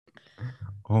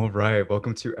All right,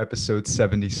 welcome to episode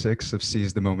 76 of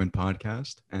Seize the Moment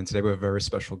podcast. And today we have a very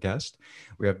special guest.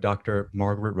 We have Dr.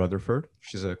 Margaret Rutherford.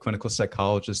 She's a clinical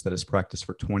psychologist that has practiced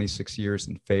for 26 years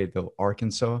in Fayetteville,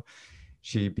 Arkansas.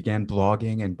 She began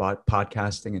blogging and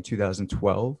podcasting in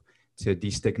 2012 to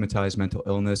destigmatize mental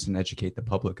illness and educate the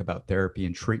public about therapy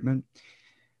and treatment.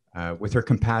 With her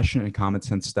compassionate and common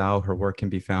sense style, her work can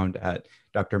be found at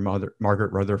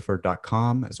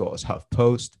drmargaretrutherford.com, as well as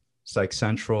HuffPost, Psych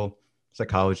Central,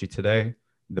 Psychology Today,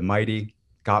 The Mighty,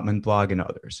 Gottman Blog, and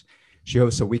others. She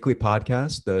hosts a weekly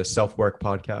podcast, the Self Work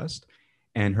Podcast,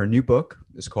 and her new book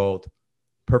is called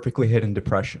Perfectly Hidden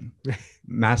Depression.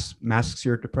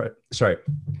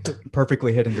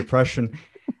 Perfectly Hidden Depression,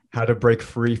 How to Break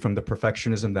Free from the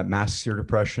Perfectionism That Masks Your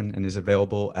Depression, and is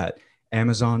available at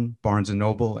Amazon, Barnes &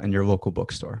 Noble, and your local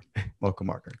bookstore. Welcome,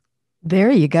 Margaret.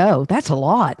 There you go. That's a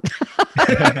lot.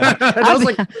 That was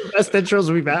like the best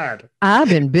intros we've had. I've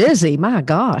been busy. My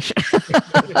gosh.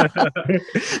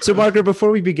 So, Margaret, before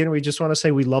we begin, we just want to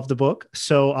say we love the book.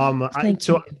 So,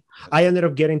 I ended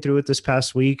up getting through it this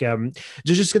past week. There's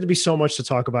just going to be so much to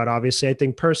talk about, obviously, I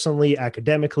think personally,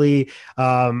 academically.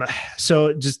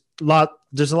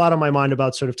 There's a lot on my mind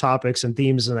about sort of topics and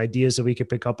themes and ideas that we could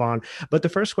pick up on. But the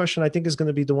first question I think is going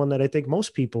to be the one that I think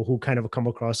most people who kind of come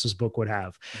across this book would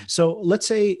have. So let's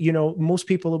say, most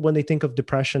people, when they think of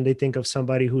depression, they think of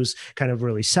somebody who's kind of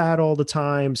really sad all the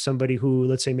time, somebody who,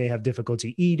 let's say, may have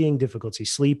difficulty eating, difficulty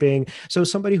sleeping. So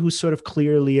somebody who's sort of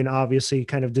clearly and obviously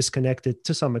kind of disconnected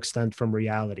to some extent from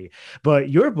reality. But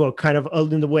your book kind of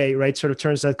in the way, right, sort of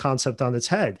turns that concept on its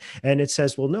head. And it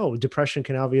says, well, no, depression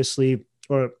can obviously,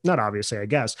 or not obviously, I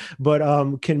guess, but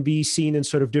can be seen in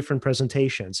sort of different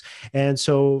presentations. And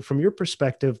so from your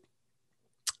perspective,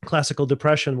 classical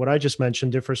depression, what I just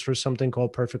mentioned, differs from something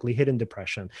called perfectly hidden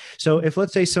depression. So if,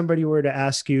 let's say, somebody were to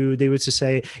ask you, they would to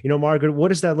say, Margaret, what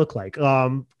does that look like?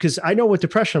 Because I know what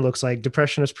depression looks like.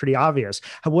 Depression is pretty obvious.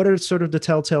 What are sort of the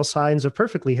telltale signs of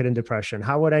perfectly hidden depression?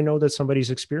 How would I know that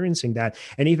somebody's experiencing that?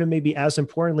 And even maybe as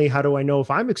importantly, how do I know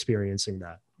if I'm experiencing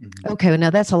that? Okay, well,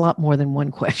 now that's a lot more than one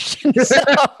question.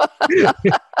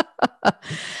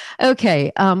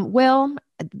 Okay, well,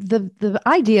 the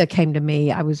idea came to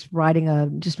me. I was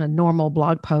writing just a normal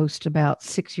blog post about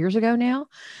 6 years ago now.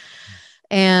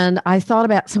 And I thought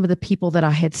about some of the people that I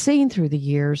had seen through the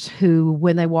years who,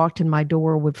 when they walked in my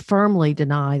door, would firmly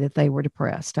deny that they were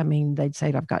depressed. I mean, they'd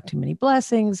say, I've got too many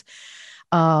blessings.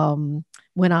 When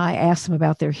I asked them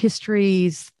about their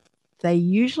histories, they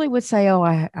usually would say, oh,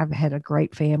 I've had a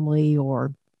great family,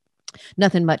 or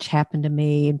nothing much happened to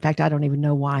me. In fact, I don't even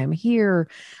know why I'm here.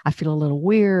 I feel a little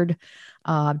weird.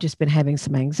 I've just been having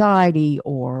some anxiety,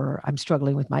 or I'm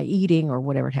struggling with my eating, or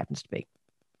whatever it happens to be.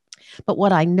 But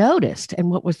what I noticed,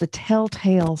 and what was the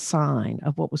telltale sign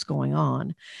of what was going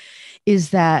on,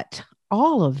 is that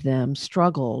all of them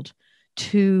struggled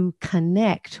to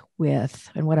connect with,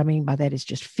 and what I mean by that is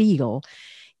just feel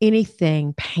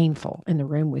anything painful in the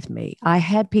room with me. I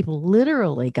had people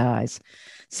literally, guys,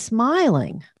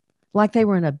 smiling like they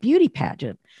were in a beauty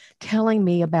pageant, telling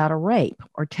me about a rape,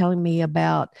 or telling me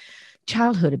about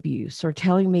childhood abuse, or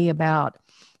telling me about,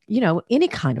 any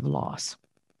kind of loss,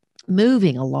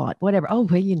 moving a lot, whatever. Oh,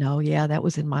 well, yeah, that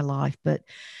was in my life. But,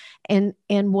 and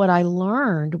what I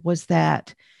learned was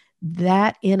that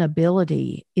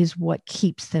inability is what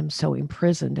keeps them so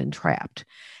imprisoned and trapped.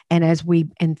 And as we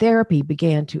in therapy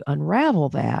began to unravel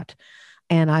that,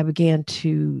 and I began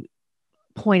to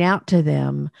point out to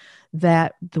them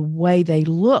that the way they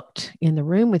looked in the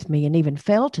room with me and even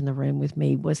felt in the room with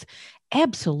me was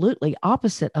absolutely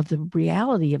opposite of the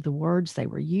reality of the words they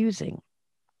were using.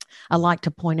 I like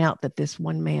to point out that this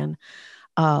one man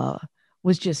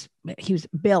he was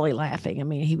belly laughing. I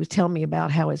mean, he was telling me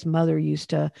about how his mother used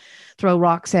to throw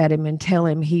rocks at him and tell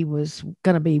him he was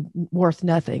going to be worth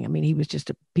nothing. I mean, he was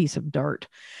just a piece of dirt.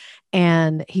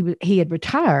 And he had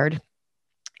retired,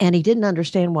 and he didn't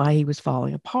understand why he was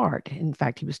falling apart. In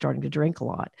fact, he was starting to drink a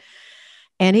lot.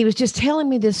 And he was just telling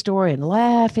me this story and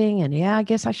laughing. And yeah, I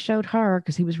guess I showed her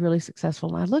because he was really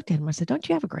successful. And I looked at him. I said, don't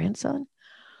you have a grandson?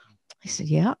 He said,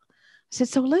 yeah. I said,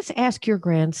 so let's ask your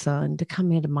grandson to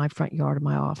come into my front yard of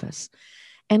my office,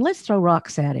 and let's throw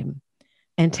rocks at him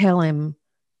and tell him,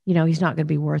 he's not going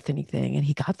to be worth anything. And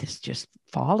he got this just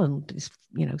fall, and this,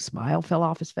 smile fell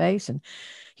off his face. And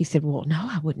he said, well, no,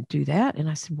 I wouldn't do that. And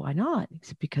I said, why not? He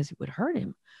said, because it would hurt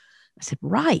him. I said,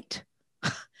 right.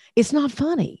 It's not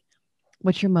funny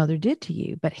what your mother did to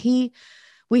you. But we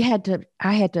did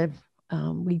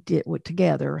what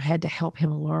together had to help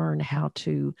him learn how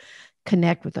to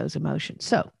connect with those emotions.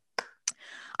 So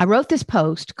I wrote this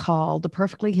post called "The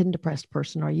Perfectly Hidden Depressed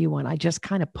Person Are You?" And I just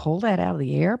kind of pulled that out of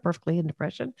the air. Perfectly hidden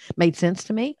depression made sense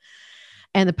to me.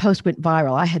 And the post went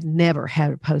viral. I had never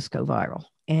had a post go viral.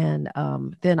 And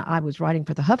then I was writing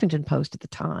for the Huffington Post at the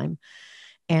time.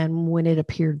 And when it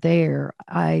appeared there,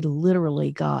 I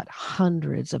literally got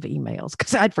hundreds of emails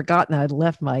because I'd forgotten I'd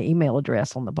left my email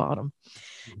address on the bottom.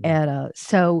 Mm-hmm. And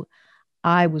so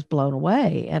I was blown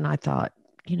away. And I thought,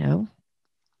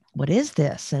 what is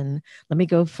this? And let me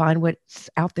go find what's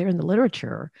out there in the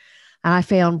literature. And I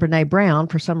found Brene Brown.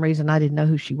 For some reason, I didn't know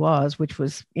who she was, which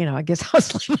was, I guess I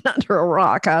was living under a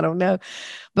rock. I don't know.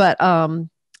 But, and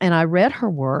I read her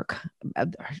work.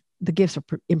 The Gifts of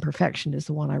Imperfection is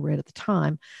the one I read at the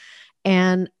time.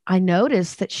 And I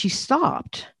noticed that she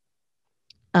stopped.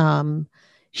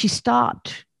 She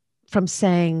stopped from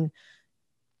saying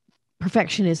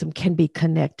perfectionism can be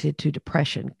connected to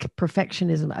depression.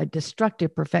 Perfectionism, a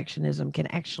destructive perfectionism, can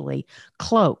actually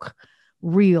cloak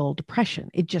real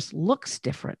depression. It just looks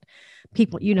different.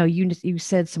 People, you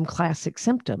said some classic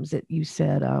symptoms that you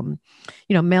said,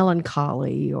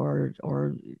 melancholy or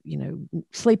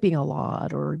sleeping a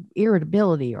lot or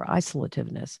irritability or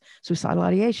isolativeness, suicidal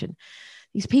ideation.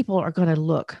 These people are going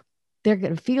to they're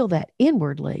going to feel that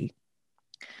inwardly.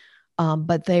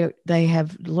 But they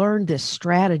have learned this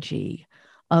strategy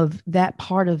of that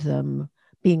part of them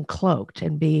being cloaked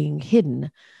and being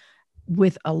hidden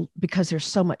because there's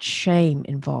so much shame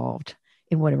involved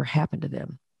in whatever happened to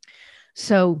them.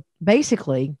 So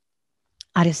basically,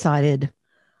 I decided,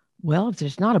 well, if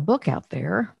there's not a book out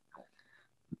there,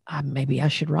 maybe I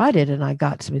should write it. And I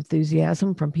got some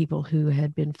enthusiasm from people who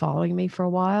had been following me for a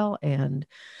while, and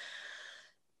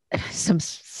some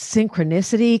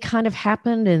synchronicity kind of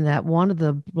happened in that one of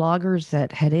the bloggers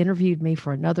that had interviewed me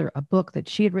for a book that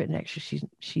she had written. Actually,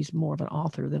 she's more of an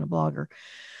author than a blogger.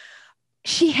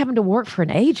 She happened to work for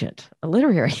an agent, a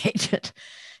literary agent.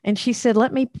 And she said,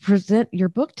 let me present your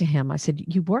book to him. I said,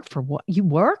 you work for what? You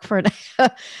work for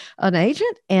an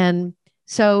agent? And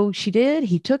so she did.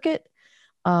 He took it.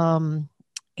 And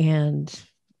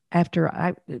after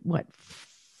I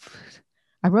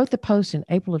wrote the post in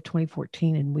April of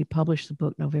 2014, and we published the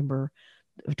book November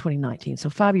of 2019.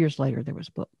 So 5 years later, there was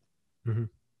a book. Mm-hmm.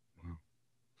 Wow.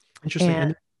 Interesting.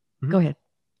 Mm-hmm. Go ahead.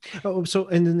 Oh, so,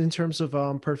 and then in terms of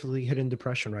perfectly hidden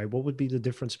depression, right? What would be the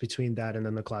difference between that and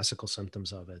then the classical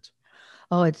symptoms of it?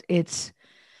 Oh, it's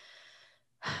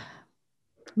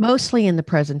mostly in the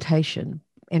presentation.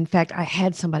 In fact, I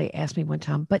had somebody ask me one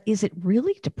time, but is it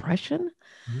really depression?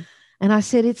 Mm-hmm. And I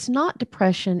said, it's not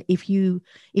depression if you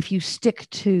stick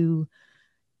to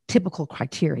typical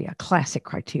criteria, classic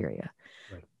criteria,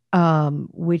 right.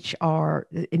 Which are,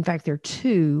 in fact, there are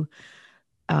two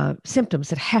symptoms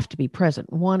that have to be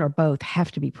present. One or both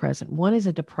have to be present. One is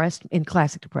in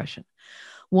classic depression.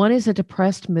 One is a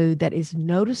depressed mood that is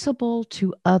noticeable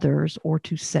to others or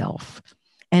to self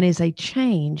and is a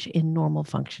change in normal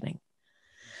functioning.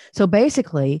 So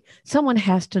basically, someone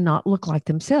has to not look like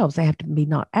themselves. They have to be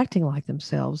not acting like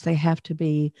themselves. They have to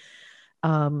be,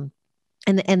 and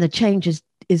the change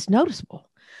is noticeable.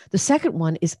 The second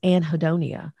one is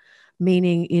anhedonia,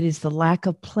 meaning it is the lack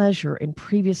of pleasure in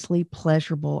previously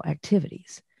pleasurable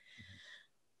activities.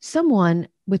 Someone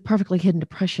with perfectly hidden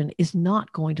depression is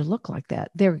not going to look like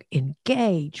that. They're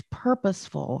engaged,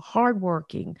 purposeful,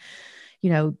 hardworking.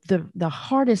 The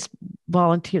hardest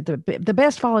volunteer, the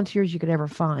best volunteers you could ever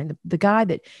find, the guy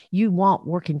that you want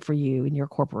working for you in your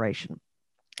corporation.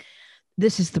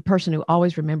 This is the person who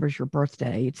always remembers your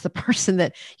birthday. It's the person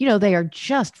that, they are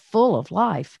just full of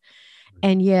life.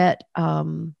 And yet,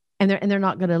 and they're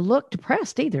not going to look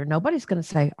depressed either. Nobody's going to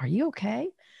say, are you okay?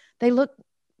 They look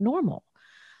normal.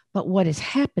 But what is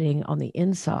happening on the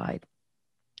inside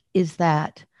is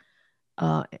that,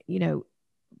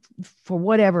 for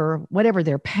whatever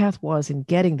their path was in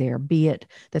getting there, be it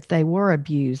that they were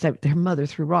abused, that their mother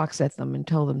threw rocks at them and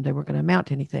told them they weren't going to amount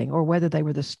to anything, or whether they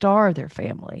were the star of their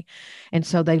family. And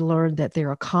so they learned that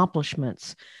their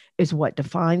accomplishments is what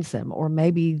defines them. Or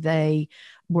maybe they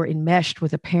were enmeshed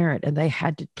with a parent and they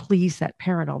had to please that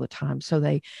parent all the time. So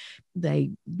they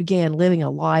began living a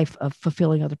life of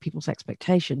fulfilling other people's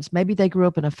expectations. Maybe they grew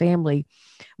up in a family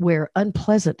where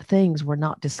unpleasant things were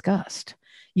not discussed.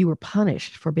 You were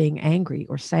punished for being angry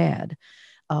or sad.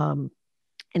 And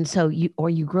so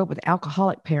you grew up with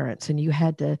alcoholic parents and you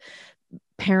had to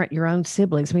parent your own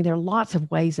siblings. I mean, there are lots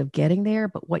of ways of getting there,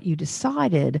 but what you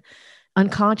decided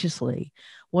unconsciously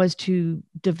was to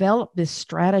develop this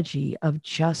strategy of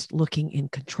just looking in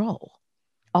control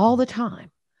all the time.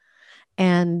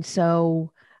 And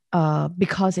so,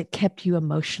 because it kept you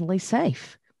emotionally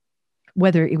safe.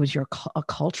 whether it was a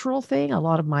cultural thing. A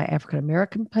lot of my African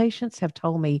American patients have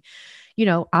told me,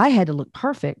 I had to look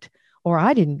perfect or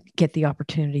I didn't get the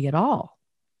opportunity at all,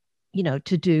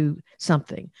 to do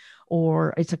something.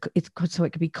 Or so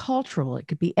it could be cultural, it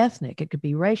could be ethnic, it could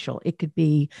be racial, it could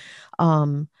be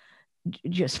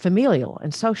just familial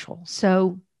and social.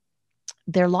 So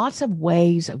there are lots of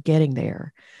ways of getting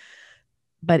there,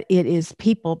 but it is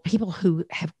people who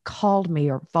have called me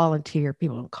or volunteer.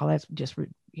 People don't call that, just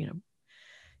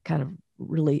kind of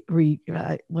really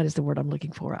what is the word I'm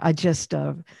looking for? I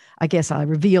guess I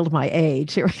revealed my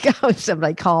age. Here we go. If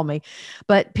somebody called me,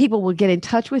 but people will get in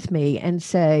touch with me and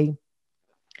say,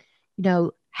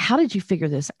 how did you figure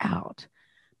this out?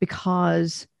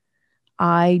 Because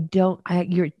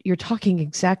you're talking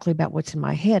exactly about what's in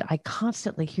my head. I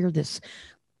constantly hear this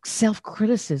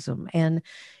self-criticism and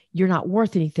you're not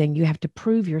worth anything. You have to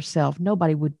prove yourself.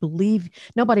 Nobody would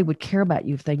care about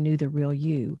you if they knew the real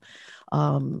you.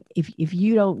 If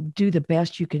you don't do the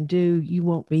best you can do, you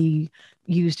won't be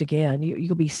used again.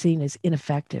 You'll be seen as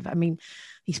ineffective. I mean,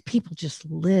 these people just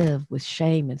live with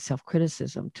shame and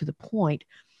self-criticism to the point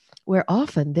where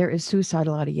often there is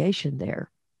suicidal ideation there,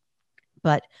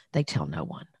 but they tell no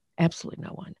one, absolutely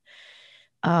no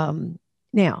one.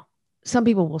 Now, some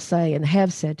people will say and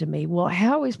have said to me, well,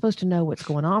 how are we supposed to know what's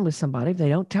going on with somebody if they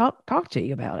don't talk to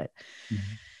you about it?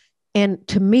 Mm-hmm. And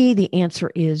to me, the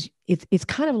answer is it's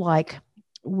kind of like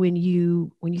when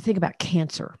you think about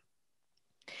cancer,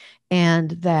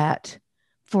 and that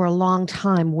for a long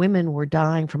time, women were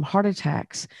dying from heart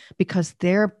attacks because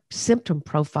their symptom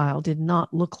profile did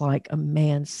not look like a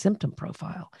man's symptom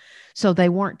profile. So they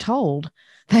weren't told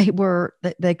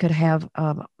that they could have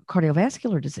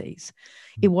cardiovascular disease.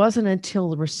 It wasn't until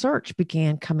the research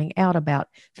began coming out about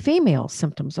female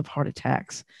symptoms of heart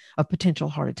attacks, of potential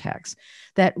heart attacks,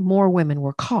 that more women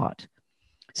were caught.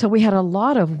 So we had a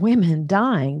lot of women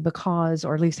dying because,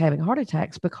 or at least having heart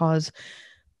attacks because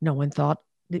no one thought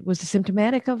it was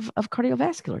symptomatic of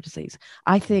cardiovascular disease.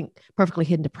 I think perfectly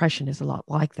hidden depression is a lot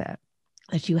like that.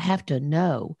 That you have to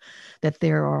know that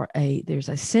there's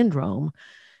a syndrome.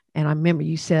 And I remember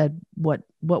you said, what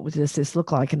was this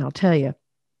look like? And I'll tell you,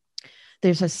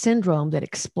 there's a syndrome that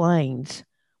explains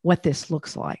what this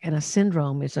looks like. And a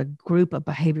syndrome is a group of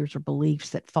behaviors or beliefs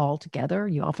that fall together.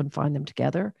 You often find them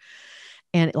together.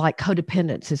 And like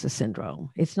codependence is a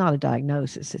syndrome. It's not a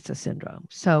diagnosis, it's a syndrome.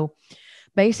 So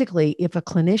basically, if a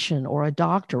clinician or a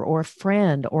doctor or a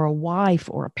friend or a wife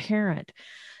or a parent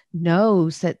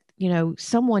knows that,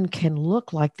 someone can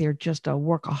look like they're just a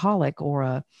workaholic or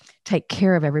a take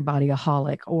care of everybody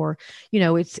aholic, or,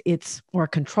 it's or a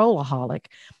controlaholic.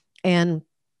 And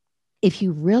if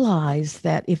you realize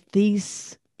that if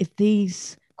these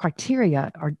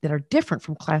criteria that are different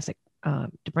from classic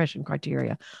depression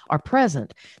criteria are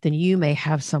present, then you may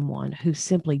have someone who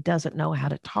simply doesn't know how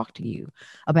to talk to you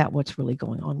about what's really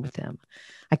going on with them.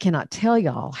 I cannot tell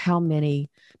y'all how many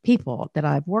people that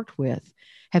I've worked with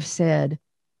have said,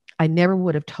 I never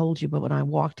would have told you, but when I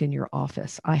walked in your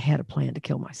office, I had a plan to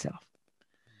kill myself.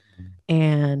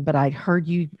 But I'd heard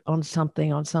you on some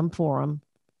forum,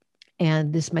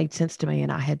 and this made sense to me,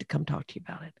 and I had to come talk to you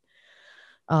about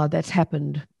it. That's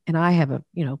happened. And I have a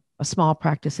small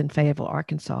practice in Fayetteville,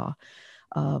 Arkansas.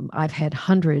 I've had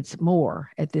hundreds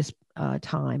more at this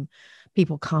time.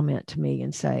 People comment to me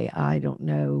and say, I don't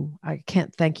know, I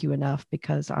can't thank you enough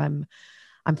because I'm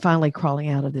finally crawling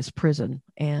out of this prison.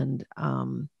 And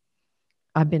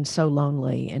I've been so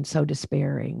lonely and so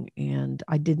despairing, and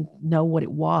I didn't know what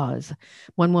it was.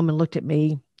 One woman looked at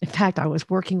me. In fact, I was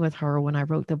working with her when I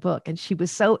wrote the book, and she was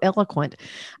so eloquent.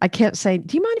 I kept saying,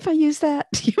 do you mind if I use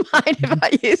that? Do you mind if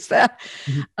I use that?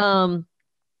 Mm-hmm.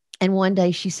 And one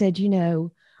day she said,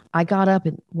 I got up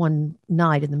one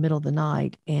night in the middle of the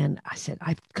night, and I said,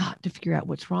 I've got to figure out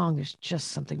what's wrong. There's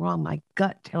just something wrong. My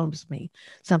gut tells me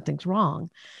something's wrong.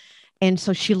 And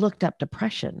so she looked up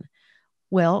depression.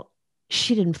 Well,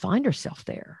 she didn't find herself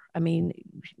there. I mean,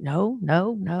 no.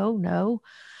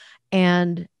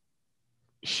 And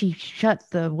she shut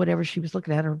whatever she was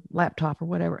looking at, her laptop or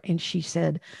whatever. And she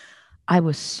said, I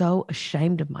was so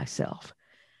ashamed of myself.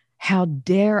 How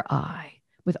dare I,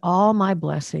 with all my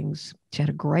blessings, she had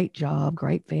a great job,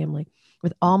 great family,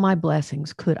 with all my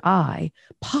blessings, could I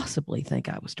possibly think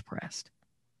I was depressed?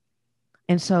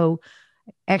 And so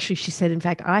actually she said, in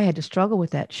fact, I had to struggle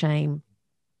with that shame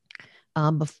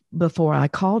before I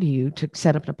called you to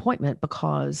set up an appointment,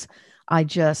 because I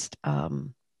just,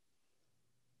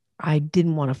 I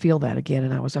didn't want to feel that again.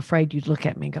 And I was afraid you'd look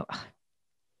at me and go,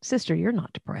 sister, you're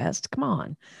not depressed. Come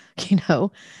on.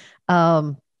 Yeah.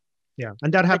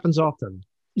 And that happens often.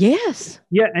 Yes.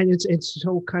 Yeah, and it's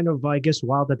so kind of, I guess,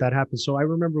 wild that that happened. So I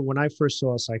remember when I first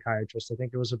saw a psychiatrist, I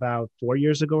think it was about 4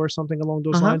 years ago or something along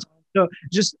those Uh-huh. lines. So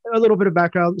just a little bit of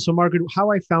background. So Margaret,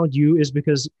 how I found you is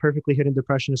because perfectly hidden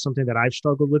depression is something that I've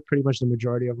struggled with pretty much the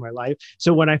majority of my life.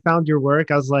 So when I found your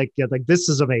work, I was like, yeah, like this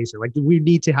is amazing. Like we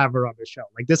need to have her on the show.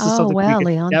 Like this is Oh, something we well, could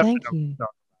Leon, thank definitely you.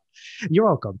 talk. You're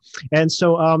welcome. And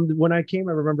so when I came,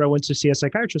 I remember I went to see a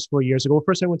psychiatrist 4 years ago. Well,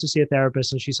 first, I went to see a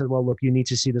therapist, and she said, "Well, look, you need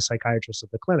to see the psychiatrist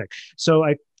at the clinic." So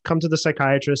I come to the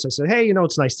psychiatrist. I said, "Hey,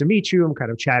 it's nice to meet you." I'm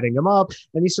kind of chatting him up,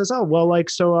 and he says, "Oh, well, like,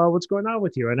 so what's going on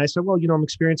with you?" And I said, "Well, I'm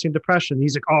experiencing depression."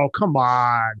 He's like, "Oh, come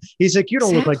on." He's like, "You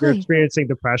don't look like you're Exactly. experiencing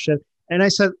depression." And I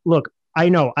said, "Look, I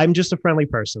know I'm just a friendly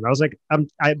person." I was like, I'm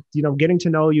getting to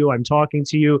know you. I'm talking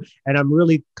to you, and I'm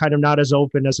really kind of not as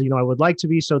open as I would like to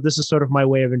be. So this is sort of my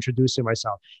way of introducing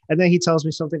myself." And then he tells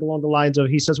me something along the lines of,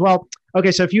 he says, "Well,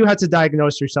 okay, so if you had to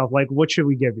diagnose yourself, like, what should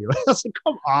we give you?" I was like,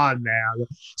 "Come on, man."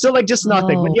 So like, just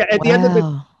nothing. But Oh, yeah, at the end of the,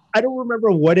 wow. I don't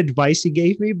remember what advice he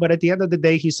gave me, but at the end of the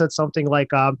day, he said something like,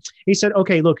 he said,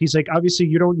 "Okay, look," he's like, "obviously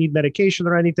you don't need medication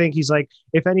or anything." He's like,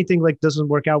 "If anything like doesn't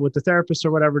work out with the therapist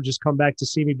or whatever, just come back to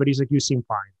see me." But he's like, "You seem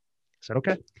fine." I said,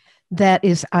 "Okay." That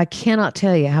is, I cannot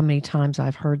tell you how many times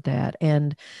I've heard that.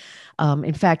 And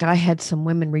in fact, I had some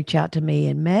women reach out to me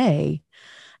in May,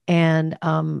 and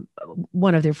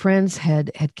one of their friends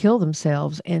had killed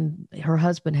themselves, and her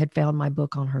husband had found my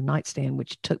book on her nightstand,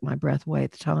 which took my breath away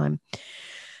at the time,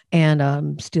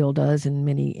 and still does in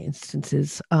many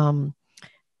instances. And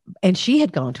she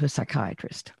had gone to a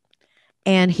psychiatrist,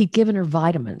 and he'd given her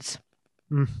vitamins,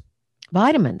 Mm.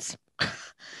 vitamins.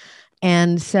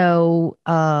 And so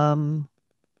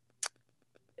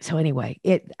anyway,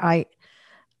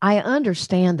 I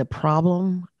understand the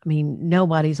problem. I mean,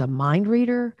 nobody's a mind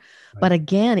reader, but Right.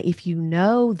 again, if you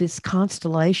know this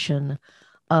constellation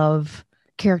of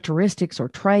characteristics or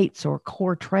traits or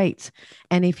core traits,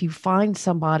 and if you find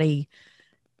somebody,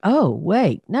 oh,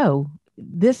 wait, no,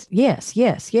 this, yes,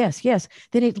 yes, yes, yes,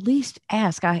 then at least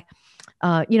ask. I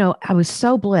was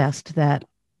so blessed that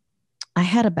I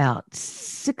had about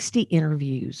 60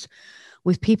 interviews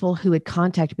with people who had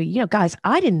contacted me. Guys,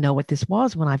 I didn't know what this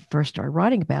was when I first started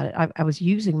writing about it. I was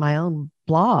using my own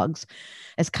blogs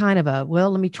as kind of a, well,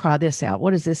 let me try this out.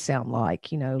 What does this sound like?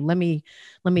 Let me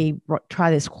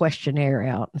try this questionnaire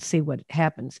out and see what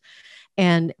happens.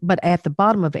 But at the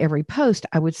bottom of every post,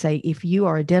 I would say, if you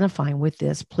are identifying with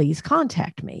this, please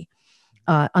contact me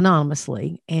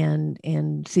anonymously and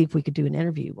see if we could do an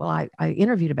interview. Well, I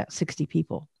interviewed about 60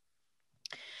 people,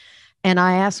 and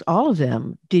I asked all of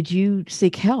them, did you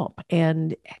seek help?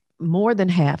 And more than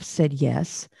half said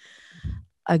yes.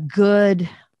 A good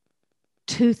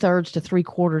two-thirds to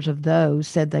three-quarters of those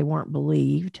said they weren't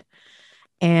believed.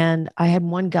 And I had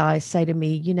one guy say to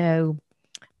me,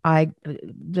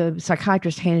 the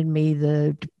psychiatrist handed me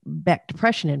the Beck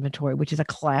depression inventory, which is a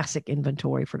classic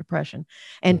inventory for depression,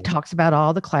 and Right. talks about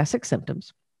all the classic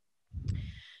symptoms.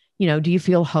 Do you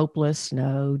feel hopeless?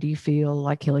 No. Do you feel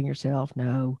like killing yourself?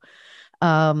 No.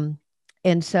 Um,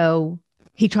 and so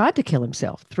he tried to kill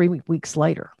himself 3 weeks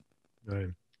later. Right.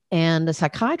 And the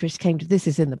psychiatrist came to, this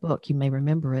is in the book, you may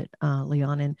remember it,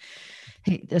 Leon. And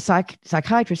the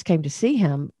psychiatrist came to see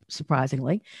him,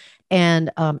 surprisingly. And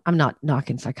I'm not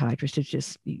knocking psychiatrists. It's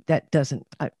just that doesn't,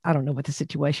 I don't know what the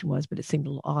situation was, but it seemed a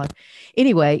little odd.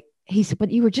 Anyway, he said,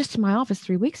 but you were just in my office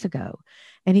 3 weeks ago.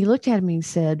 And he looked at me and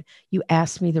said, you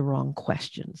asked me the wrong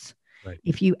questions. Right.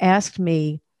 If you asked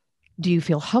me, do you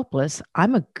feel hopeless?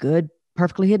 I'm a good,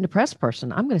 perfectly hidden depressed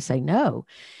person. I'm going to say no.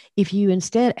 If you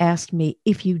instead asked me,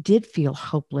 if you did feel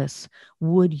hopeless,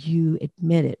 would you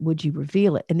admit it? Would you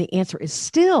reveal it? And the answer is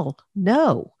still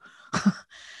no.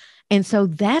 And so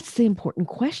that's the important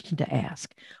question to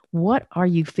ask. What are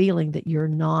you feeling that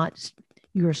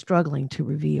you're struggling to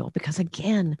reveal? Because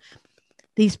again,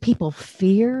 these people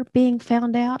fear being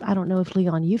found out. I don't know if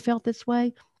Leon, you felt this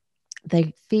way.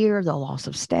 They fear the loss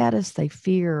of status. They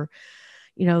fear,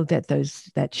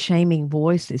 that shaming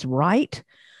voice is right.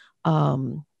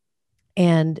 Um,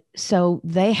 and so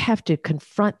they have to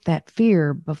confront that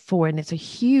fear before, and it's a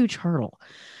huge hurdle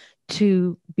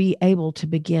to be able to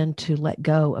begin to let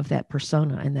go of that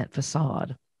persona and that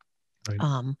facade,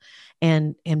 Right.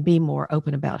 and be more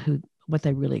open about what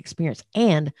they really experience,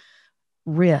 and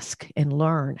risk and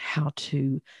learn how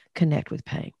to connect with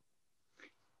pain.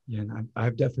 Yeah, and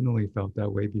I've definitely felt that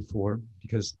way before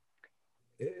because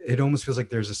it almost feels like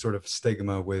there's a sort of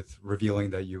stigma with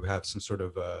revealing that you have some sort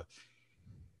of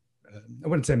I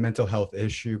wouldn't say mental health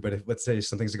issue, but if let's say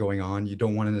something's going on, you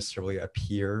don't want to necessarily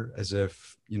appear as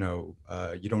if you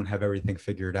don't have everything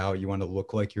figured out. You want to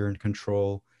look like you're in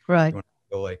control. Right. You want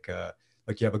to feel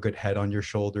like you have a good head on your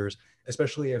shoulders,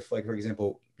 especially if, like, for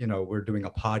example, we're doing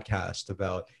a podcast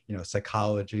about,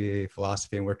 psychology,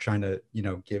 philosophy, and we're trying to,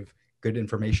 give good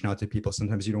information out to people.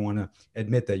 Sometimes you don't want to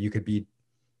admit that you could be,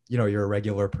 you're a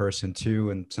regular person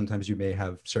too. And sometimes you may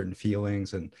have certain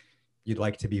feelings and you'd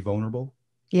like to be vulnerable.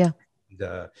 Yeah.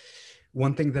 And,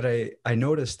 one thing that I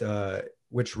noticed,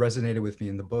 which resonated with me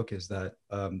in the book, is that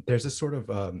there's this sort of,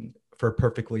 for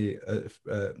perfectly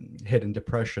hidden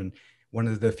depression, one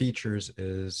of the features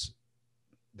is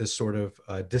this sort of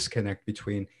disconnect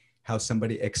between how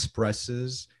somebody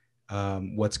expresses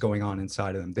what's going on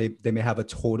inside of them. They may have a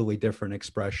totally different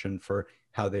expression for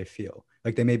how they feel.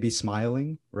 Like they may be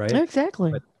smiling, right?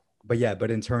 Exactly.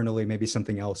 But internally maybe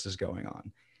something else is going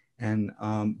on. And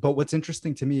but what's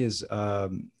interesting to me is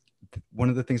one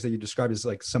of the things that you described is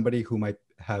like somebody who might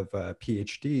have a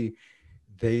PhD,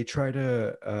 they try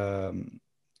to,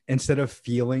 instead of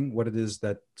feeling what it is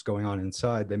that's going on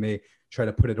inside, they may try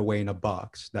to put it away in a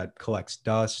box that collects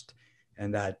dust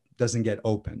and that doesn't get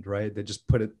opened, right? They just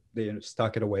they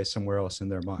stuck it away somewhere else in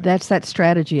their mind. That's that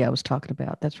strategy I was talking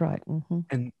about. That's right. Mm-hmm.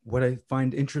 And what I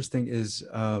find interesting is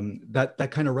that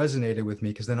kind of resonated with me,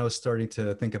 because then I was starting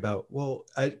to think about,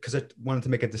 because I wanted to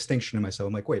make a distinction in myself.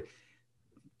 I'm like, wait,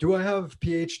 do I have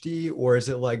PhD, or is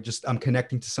it like just I'm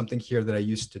connecting to something here that I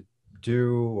used to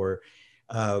do? Or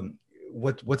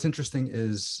what's interesting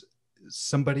is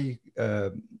somebody,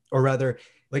 or rather,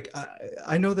 like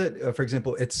I know that, for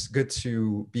example, it's good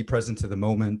to be present to the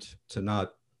moment, to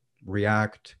not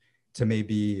react, to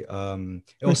maybe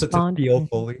also to feel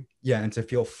fully, and to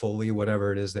feel fully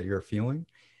whatever it is that you're feeling.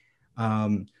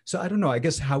 So I don't know. I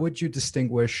guess how would you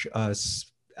distinguish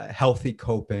healthy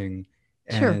coping?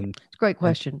 Sure. It's a great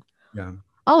question. Yeah.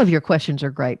 All of your questions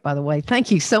are great, by the way.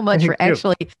 Thank you so much for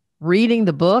actually reading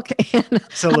the book. And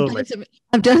absolutely.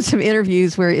 I've done some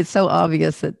interviews where it's so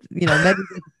obvious that, maybe they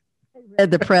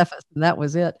read the preface and that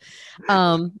was it.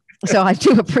 So I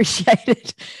do appreciate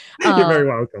it. You're very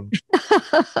welcome.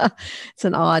 It's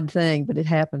an odd thing, but it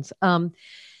happens.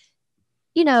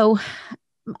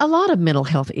 A lot of mental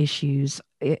health issues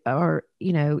are,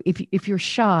 if you're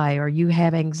shy or you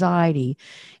have anxiety,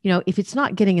 if it's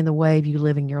not getting in the way of you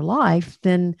living your life,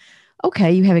 then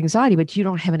okay, you have anxiety, but you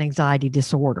don't have an anxiety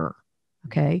disorder.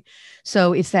 Okay.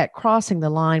 So it's that crossing the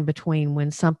line between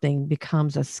when something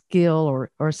becomes a skill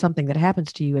or something that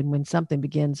happens to you, and when something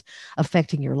begins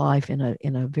affecting your life in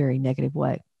a very negative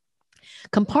way.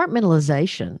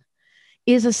 Compartmentalization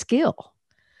is a skill.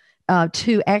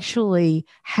 To actually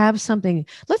have something.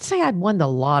 Let's say I'd won the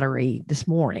lottery this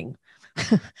morning,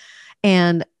 but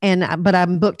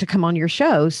I'm booked to come on your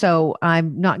show, so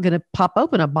I'm not going to pop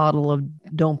open a bottle of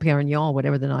Dom Perignon,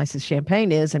 whatever the nicest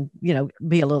champagne is, and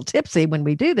be a little tipsy when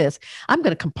we do this. I'm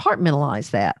going to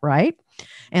compartmentalize that, right?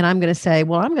 And I'm going to say,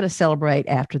 well, I'm going to celebrate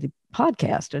after the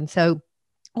podcast, and so,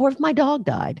 or if my dog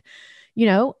died.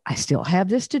 I still have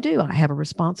this to do. I have a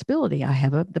responsibility. I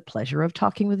have the pleasure of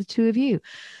talking with the two of you.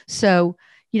 So,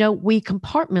 we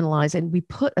compartmentalize and we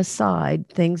put aside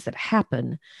things that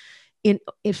happen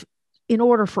in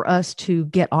order for us to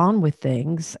get on with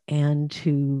things and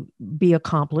to be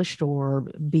accomplished or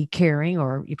be caring,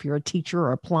 or if you're a teacher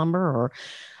or a plumber or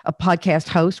a podcast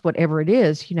host, whatever it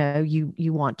is,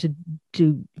 you want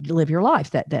to live your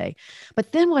life that day.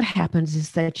 But then what happens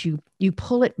is that you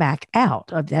pull it back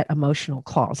out of that emotional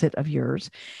closet of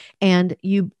yours, and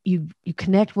you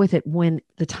connect with it when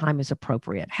the time is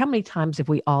appropriate. How many times have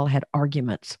we all had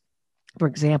arguments, for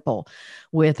example,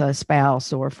 with a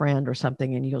spouse or a friend or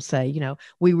something, and you'll say,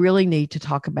 we really need to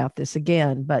talk about this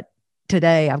again, but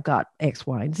today I've got X,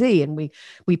 Y, and Z. And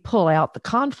we pull out the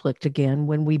conflict again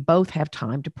when we both have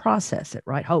time to process it,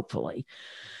 right? Hopefully.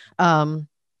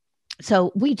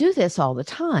 So we do this all the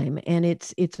time, and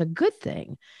it's a good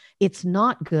thing. It's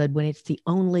not good when it's the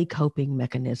only coping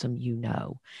mechanism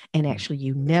and actually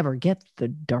you never get the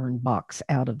darn box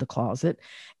out of the closet,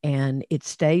 and it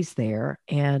stays there,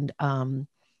 and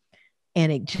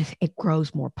it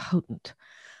grows more potent.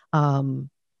 And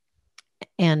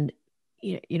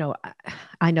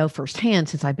I know firsthand,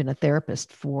 since I've been a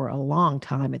therapist for a long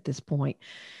time at this point,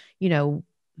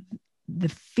 the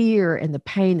fear and the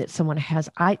pain that someone has,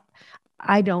 I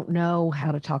don't know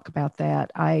how to talk about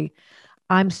that.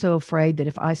 I'm so afraid that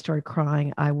if I started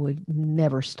crying, I would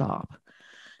never stop.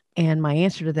 And my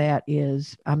answer to that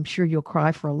is, I'm sure you'll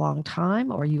cry for a long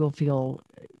time, or you will feel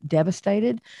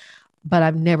devastated. But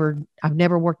I've never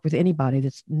worked with anybody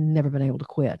that's never been able to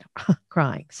quit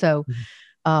crying. So,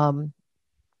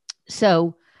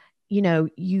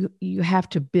 you have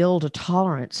to build a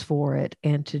tolerance for it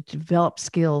and to develop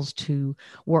skills to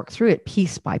work through it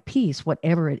piece by piece,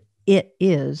 whatever it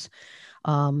is.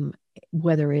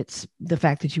 whether it's the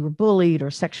fact that you were bullied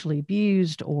or sexually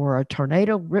abused, or a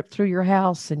tornado ripped through your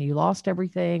house and you lost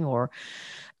everything, or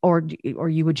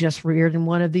you were just reared in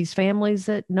one of these families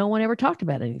that no one ever talked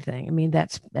about anything. I mean,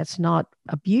 that's not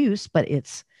abuse, but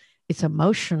it's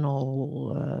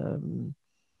emotional,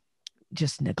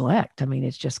 just neglect. I mean,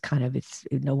 it's just kind of,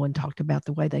 no one talked about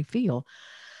the way they feel.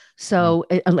 So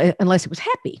unless it was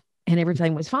happy and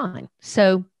everything was fine.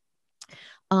 So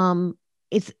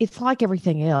it's like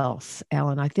everything else,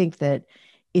 Alan. I think that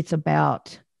it's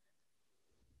about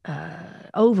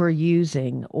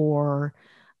overusing or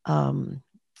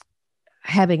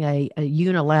having a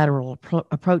unilateral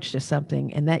approach to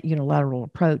something. And that unilateral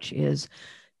approach is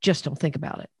just don't think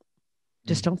about it.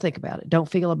 Just don't think about it. Don't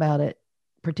feel about it.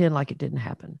 Pretend like it didn't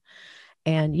happen.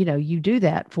 And, you do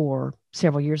that for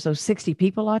several years. Those 60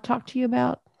 people I talked to you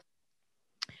about,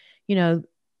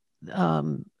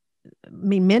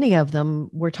 many of them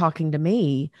were talking to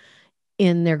me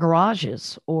in their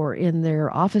garages or in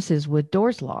their offices with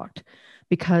doors locked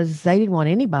because they didn't want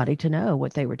anybody to know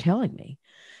what they were telling me.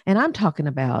 And I'm talking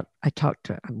about, I talked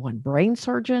to one brain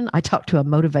surgeon. I talked to a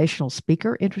motivational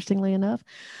speaker, interestingly enough.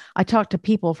 I talked to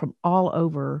people from all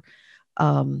over.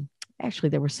 Actually,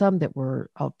 there were some that were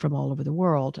from all over the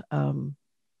world.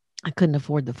 I couldn't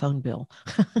afford the phone bill.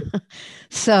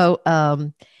 So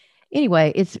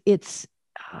anyway, it's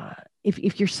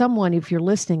if you're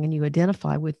listening and you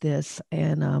identify with this,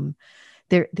 and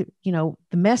the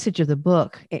message of the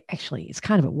book, actually, it's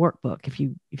kind of a workbook. If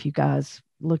you guys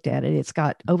looked at it, it's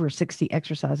got over 60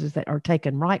 exercises that are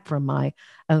taken right from my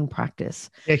own practice.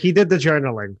 Yeah, he did the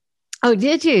journaling. Oh,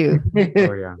 did you?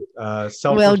 Oh yeah.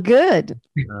 Well, good.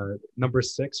 Number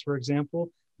 6, for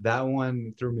example, that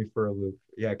one threw me for a loop.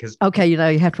 Yeah, because okay, you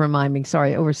have to remind me.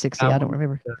 Sorry, over 60. I don't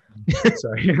remember.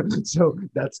 Sorry. So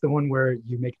that's the one where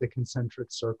you make the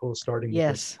concentric circle starting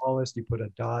with the smallest. You put a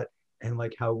dot and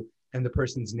and the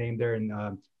person's name there,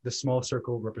 and the small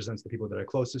circle represents the people that are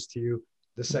closest to you.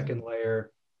 The second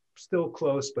layer, still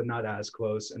close, but not as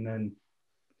close. And then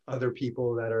other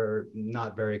people that are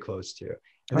not very close to you.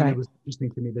 And then it was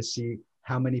interesting to me to see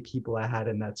how many people I had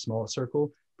in that small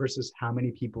circle versus how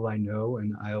many people I know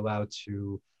and I allow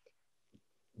to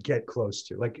get close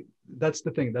to. Like, that's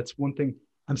the thing. That's one thing.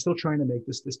 I'm still trying to make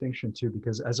this distinction too,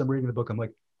 because as I'm reading the book, I'm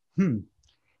like,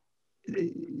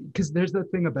 because there's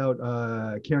that thing about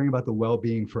caring about the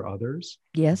well-being for others.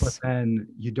 Yes. But then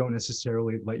you don't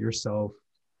necessarily let yourself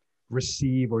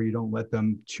receive, or you don't let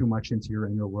them too much into your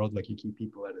inner world, like you keep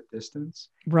people at a distance.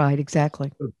 Right,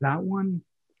 exactly. So that one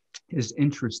is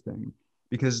interesting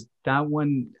because that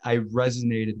one I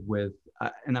resonated with,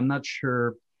 and I'm not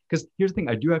sure, because here's the thing,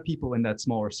 I do have people in that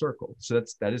smaller circle, so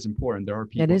that is important. There are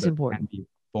people that can be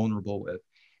vulnerable with,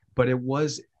 but it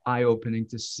was eye-opening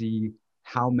to see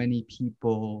how many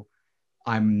people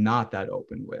I'm not that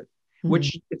open with,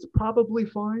 which it's probably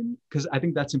fine, because I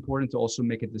think that's important to also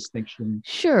make a distinction.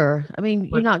 Sure. I mean,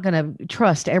 you're not going to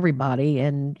trust everybody,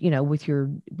 and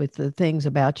with the things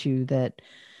about you that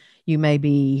you may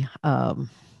be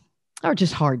are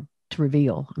just hard to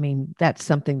reveal. I mean, that's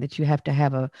something that you have to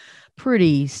have a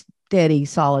pretty steady,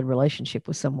 solid relationship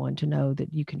with someone to know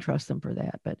that you can trust them for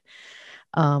that. But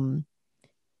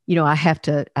I have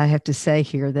to say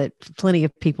here that plenty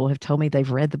of people have told me they've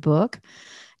read the book.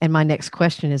 And my next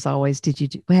question is always, how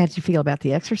did you feel about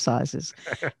the exercises?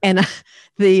 And I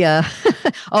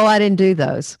didn't do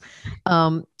those.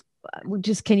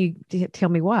 Can you tell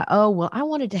me why? Oh, well, I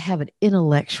wanted to have an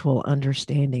intellectual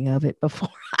understanding of it before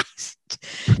I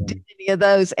did any of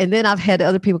those. And then I've had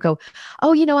other people go,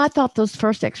 oh, I thought those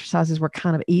first exercises were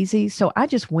kind of easy. So I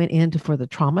just went for the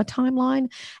trauma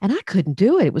timeline, and I couldn't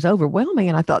do it. It was overwhelming.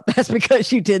 And I thought, that's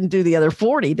because you didn't do the other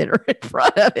 40 that are in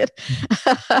front of it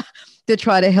to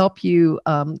try to help you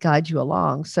guide you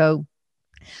along. So,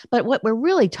 but what we're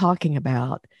really talking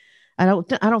about, I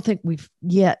don't think we've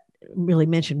yet really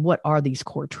mentioned what are these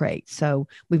core traits. So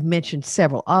we've mentioned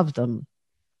several of them,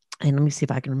 and let me see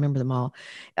if I can remember them all.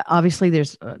 Obviously,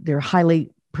 they're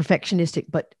highly perfectionistic,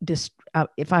 but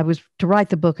if I was to write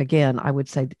the book again, I would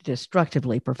say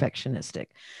destructively perfectionistic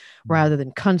rather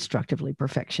than constructively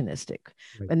perfectionistic.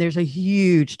 Right. And there's a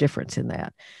huge difference in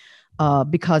that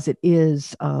because it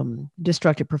is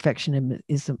destructive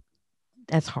perfectionism.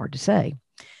 That's hard to say.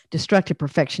 Destructive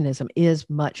perfectionism is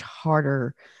much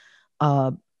harder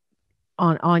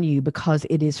on you because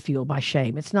it is fueled by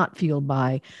shame. It's not fueled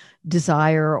by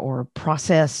desire or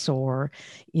process or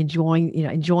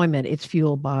enjoyment. It's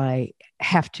fueled by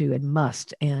have to and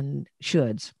must and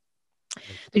shoulds.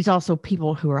 There's also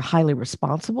people who are highly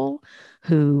responsible,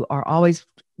 who are always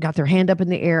got their hand up in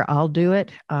the air. I'll do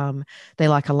it. They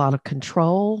like a lot of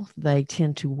control. They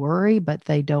tend to worry, but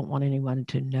they don't want anyone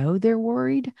to know they're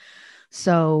worried.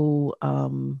 So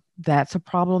that's a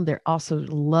problem. They also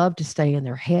love to stay in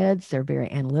their heads. They're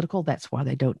very analytical. That's why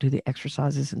they don't do the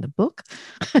exercises in the book.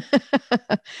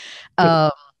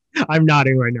 I'm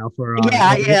nodding right now for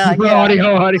yeah.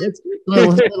 audio audience.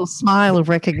 little smile of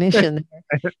recognition.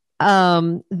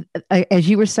 As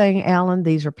you were saying, Alan,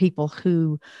 these are people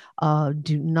who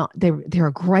do not. They're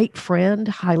a great friend,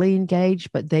 highly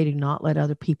engaged, but they do not let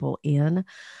other people in.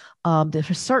 The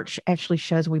research actually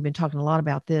shows, we've been talking a lot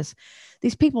about this,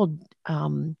 these people,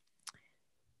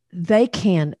 they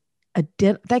can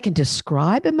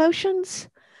describe emotions.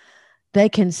 They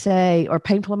can say, or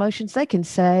painful emotions, they can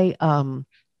say,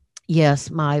 yes,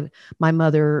 my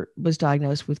mother was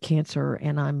diagnosed with cancer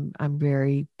and I'm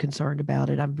very concerned about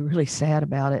it. I'm really sad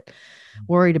about it,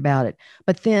 worried about it.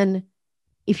 But then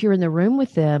if you're in the room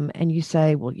with them and you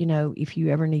say, well, if you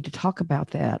ever need to talk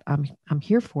about that, I'm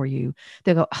here for you.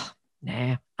 They'll go, oh,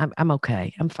 nah, I'm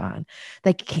okay. I'm fine.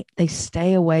 They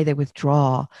stay away. They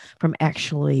withdraw from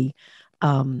actually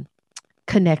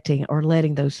connecting or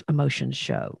letting those emotions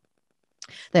show.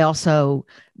 They also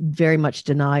very much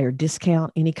deny or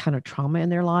discount any kind of trauma in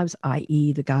their lives,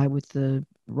 i.e. the guy with the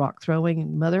rock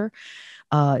throwing mother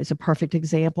is a perfect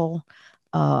example.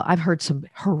 I've heard some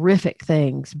horrific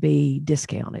things be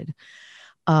discounted.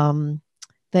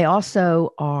 They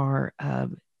also are,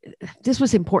 this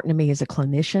was important to me as a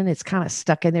clinician. It's kind of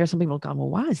stuck in there. Some people go, well,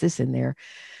 why is this in there?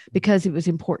 Because it was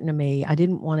important to me. I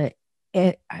didn't want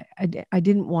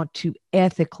to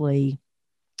ethically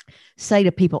say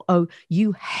to people, oh,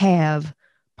 you have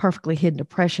perfectly hidden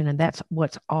depression and that's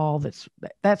all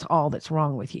that's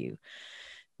wrong with you.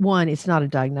 One, it's not a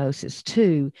diagnosis.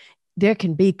 Two, there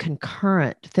can be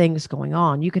concurrent things going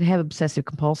on. You can have obsessive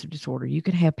compulsive disorder. You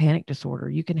can have panic disorder.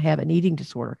 You can have an eating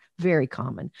disorder, very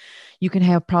common. You can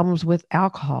have problems with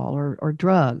alcohol or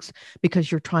drugs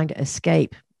because you're trying to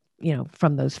escape,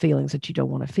 from those feelings that you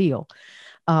don't want to feel.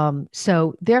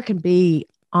 So there can be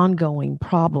ongoing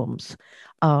problems,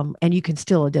 and you can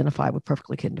still identify with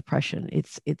perfectly hidden depression.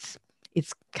 It's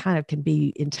kind of can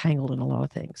be entangled in a lot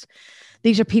of things.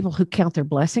 These are people who count their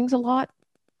blessings a lot.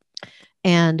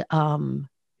 And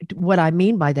what I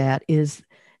mean by that is,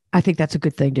 I think that's a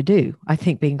good thing to do. I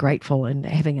think being grateful and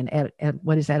having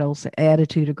what is that old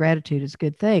attitude of gratitude is a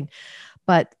good thing.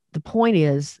 But the point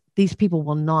is, these people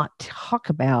will not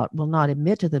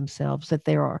admit to themselves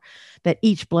that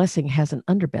each blessing has an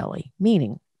underbelly,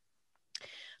 meaning,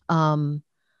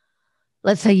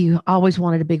 let's say you always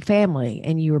wanted a big family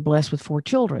and you were blessed with 4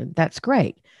 children. That's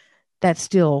great. That's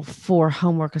still 4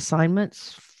 homework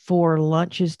assignments, 4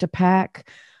 lunches to pack,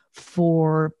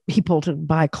 4 people to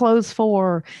buy clothes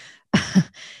for.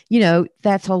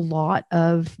 That's a lot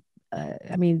of,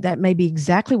 that may be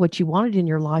exactly what you wanted in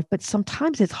your life, but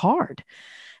sometimes it's hard.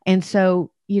 And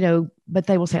so, but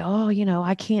they will say, oh,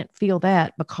 I can't feel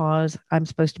that because I'm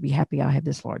supposed to be happy I have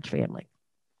this large family.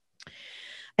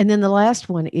 And then the last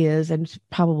one is, and it's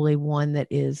probably one that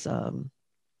is,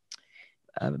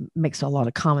 makes a lot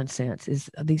of common sense,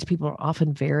 is these people are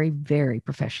often very, very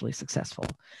professionally successful.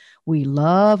 We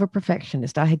love a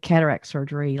perfectionist. I had cataract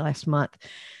surgery last month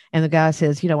and the guy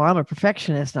says, I'm a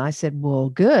perfectionist. And I said, well,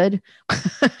 good.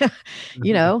 I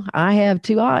have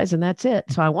 2 eyes and that's it.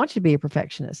 So I want you to be a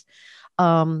perfectionist.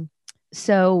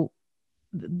 So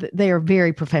they are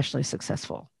very professionally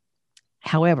successful.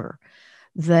 However,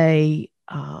 their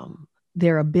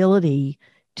ability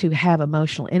to have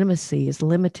emotional intimacy is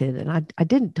limited. And I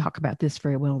didn't talk about this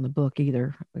very well in the book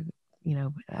either.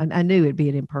 I knew it'd be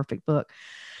an imperfect book.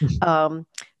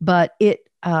 But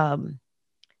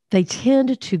they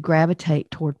tend to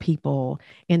gravitate toward people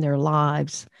in their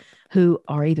lives who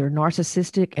are either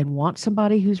narcissistic and want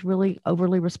somebody who's really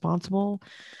overly responsible,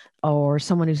 or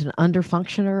someone who's an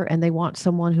underfunctioner and they want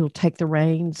someone who'll take the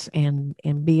reins and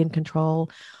be in control.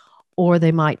 Or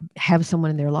they might have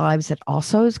someone in their lives that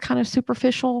also is kind of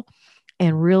superficial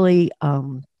and really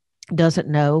doesn't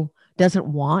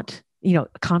want,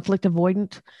 conflict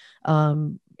avoidant,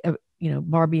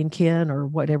 Barbie and Ken or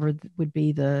whatever would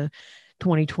be the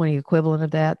 2020 equivalent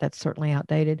of that. That's certainly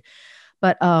outdated.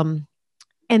 But, and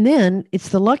then it's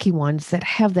the lucky ones that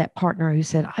have that partner who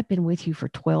said, I've been with you for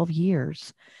 12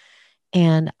 years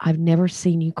and I've never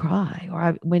seen you cry.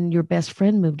 Or when your best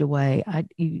friend moved away,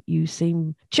 you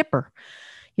seem chipper,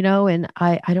 and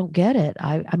I don't get it.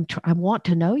 I want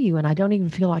to know you and I don't even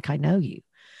feel like I know you.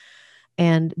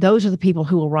 And those are the people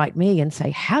who will write me and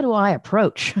say, how do I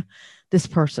approach this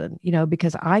person,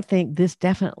 because I think this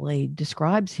definitely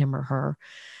describes him or her.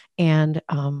 And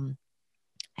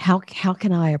how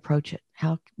can I approach it?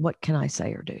 What can I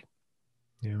say or do?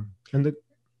 Yeah. And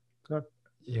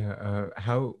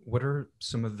what are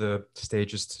some of the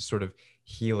stages to sort of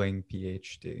healing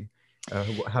PhD?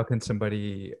 How can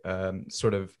somebody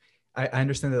I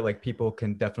understand that like people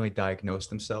can definitely diagnose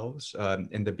themselves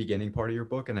in the beginning part of your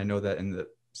book. And I know that in the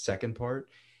second part,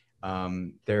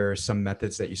 there are some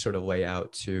methods that you sort of lay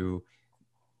out to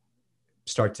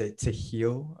start to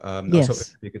heal. I was hoping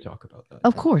Yes, you could talk about that.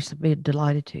 of course. I'd be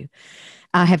delighted to.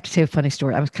 I have to tell a funny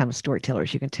story. I was kind of a storyteller,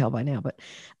 as you can tell by now, but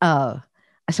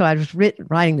so I was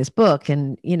writing this book,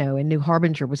 and and New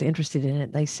Harbinger was interested in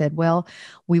it. They said, well,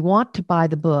 we want to buy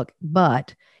the book,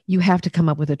 but you have to come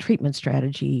up with a treatment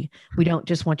strategy. We don't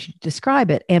just want you to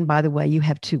describe it. And by the way, you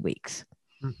have 2 weeks.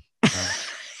 Wow.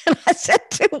 And I said,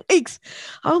 2 weeks.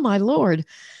 Oh my Lord.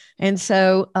 And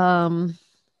so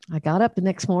I got up the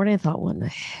next morning and thought, what in the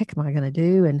heck am I going to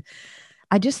do? And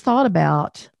I just thought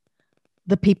about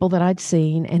the people that I'd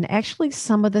seen and actually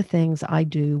some of the things I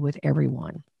do with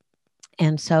everyone.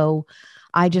 And so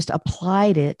I just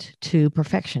applied it to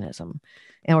perfectionism,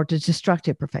 or to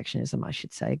destructive perfectionism, I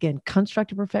should say. Again,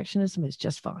 constructive perfectionism is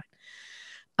just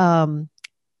fine.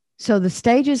 So the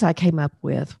stages I came up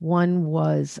with, one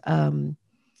was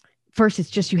first, it's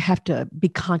just you have to be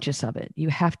conscious of it. You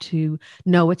have to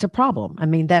know it's a problem. I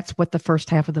mean, that's what the first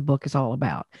half of the book is all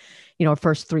about.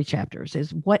 First 3 chapters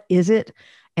is what is it,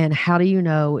 and how do you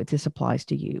know if this applies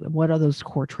to you, and what are those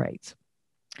core traits?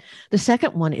 The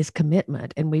second one is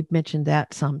commitment, and we've mentioned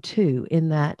that some too, in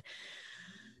that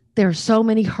there are so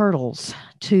many hurdles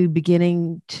to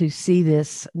beginning to see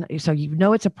this. So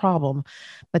it's a problem,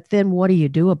 but then what do you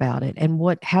do about it? And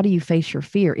how do you face your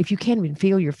fear? If you can't even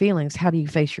feel your feelings, how do you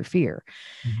face your fear?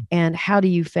 Mm-hmm. And how do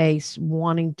you face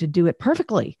wanting to do it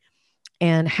perfectly?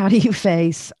 And how do you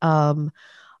face, I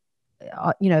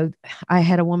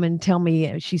had a woman tell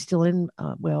me, she's still in,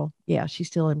 she's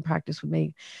still in practice with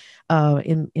me,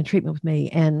 in treatment with me.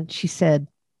 And she said,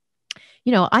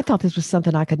 I thought this was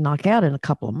something I could knock out in a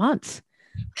couple of months.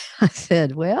 I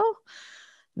said, well,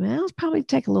 it's probably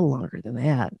take a little longer than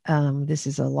that. This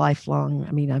is a lifelong,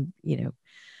 I mean,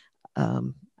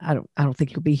 I don't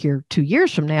think you'll be here 2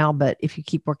 years from now, but if you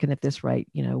keep working at this rate,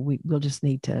 we'll just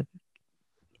need to,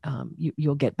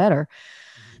 you'll get better.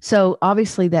 So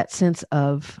obviously that sense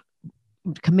of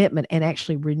commitment, and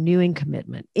actually renewing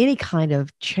commitment, any kind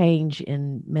of change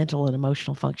in mental and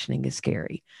emotional functioning, is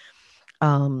scary.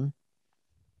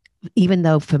 Even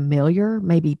though familiar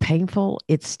may be painful,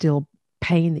 it's still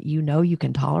pain that you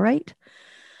can tolerate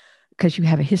because you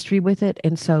have a history with it.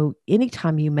 And so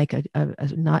anytime you make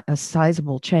not a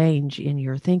sizable change in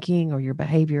your thinking or your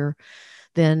behavior,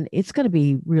 then it's going to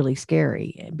be really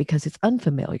scary because it's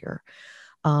unfamiliar.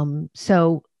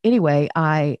 So anyway,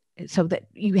 so that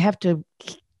you have to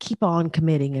keep on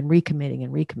committing and recommitting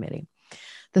and recommitting.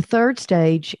 The third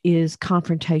stage is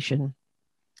confrontation.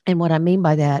 And what I mean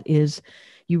by that is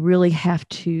you really have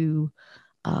to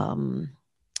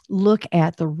look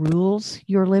at the rules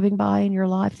you're living by in your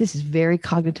life. This is very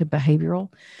cognitive behavioral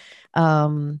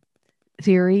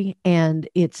theory. And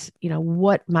it's,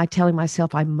 what am I telling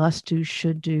myself I must do,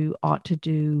 should do, ought to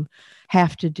do,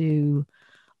 have to do,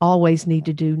 always need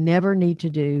to do, never need to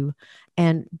do,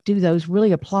 and do those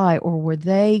really apply, or were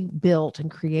they built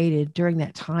and created during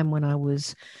that time when I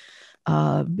was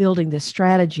building this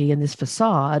strategy and this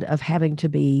facade of having to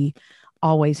be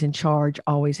always in charge,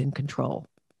 always in control?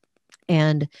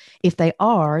 And if they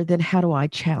are, then how do I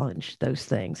challenge those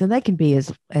things? And they can be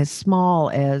as small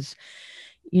as,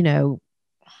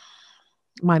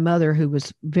 my mother, who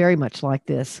was very much like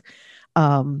this.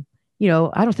 I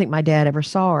don't think my dad ever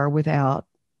saw her without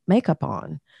makeup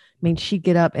on. I mean, she'd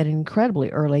get up at an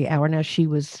incredibly early hour. Now, she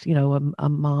was, a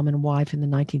mom and a wife in the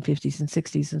 1950s and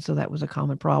 60s. And so that was a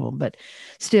common problem. But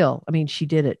still, I mean, she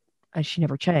did it. She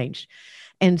never changed.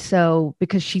 And so,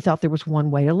 because she thought there was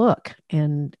one way to look,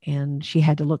 and she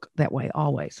had to look that way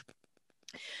always.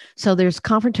 So there's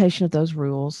confrontation of those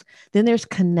rules. Then there's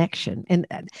connection. And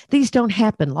these don't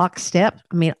happen lockstep.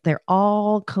 I mean, they're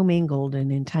all commingled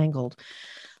and entangled.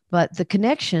 But the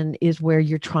connection is where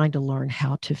you're trying to learn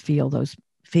how to feel those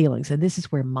feelings. And this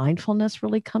is where mindfulness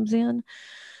really comes in,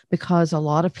 because a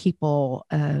lot of people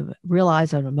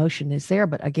realize an emotion is there.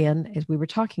 But again, as we were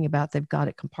talking about, they've got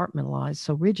it compartmentalized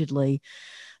so rigidly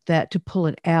that to pull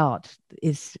it out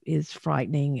is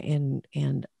frightening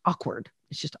and awkward.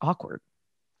 It's just awkward.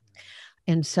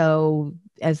 And so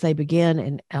as they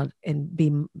begin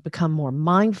and become more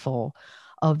mindful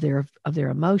of their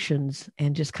emotions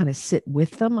and just kind of sit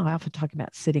with them. I often talk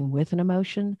about sitting with an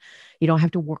emotion. You don't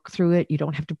have to work through it. You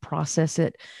don't have to process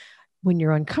it. When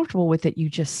you're uncomfortable with it, you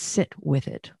just sit with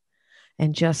it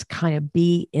and just kind of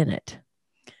be in it.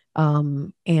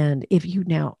 And if you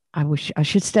now, I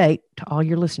should state to all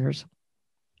your listeners,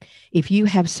 if you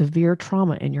have severe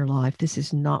trauma in your life, this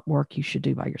is not work you should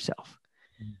do by yourself.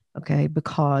 Okay.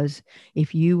 Because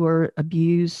if you were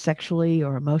abused sexually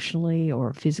or emotionally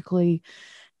or physically,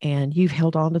 and you've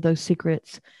held on to those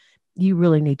secrets, you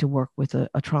really need to work with a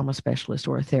trauma specialist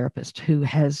or a therapist who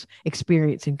has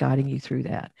experience in guiding you through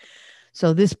that.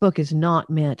 So this book is not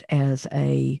meant as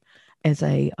a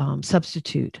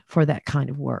substitute for that kind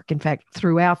of work. In fact,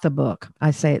 throughout the book,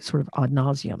 I say it sort of ad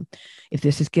nauseum. If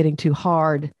this is getting too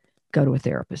hard, go to a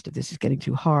therapist. If this is getting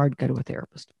too hard, go to a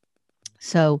therapist.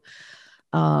 So,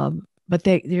 but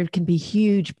there can be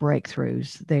huge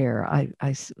breakthroughs there.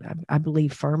 I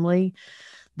believe firmly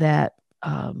that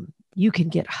you can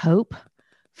get hope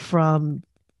from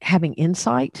having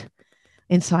insight.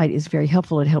 Insight is very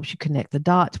helpful. It helps you connect the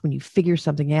dots. When you figure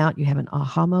something out, you have an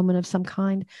aha moment of some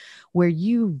kind. Where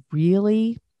you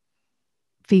really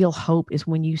feel hope is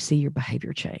when you see your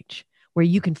behavior change, where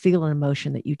you can feel an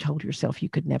emotion that you told yourself you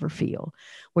could never feel,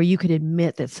 where you could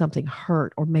admit that something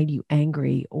hurt or made you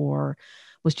angry or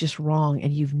was just wrong,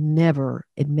 and you've never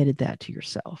admitted that to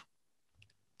yourself.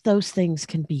 Those things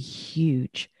can be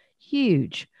huge,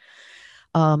 huge.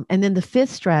 And then the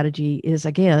fifth strategy is,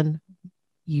 again,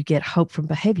 you get hope from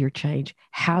behavior change.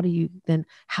 How do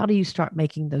you start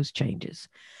making those changes?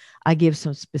 I give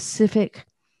some specific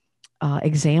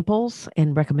examples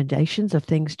and recommendations of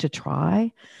things to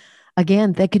try.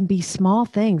 Again, they can be small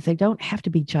things. They don't have to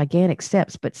be gigantic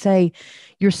steps, but say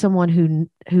you're someone who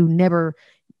never,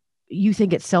 you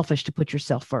think it's selfish to put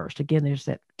yourself first. Again, there's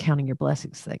that counting your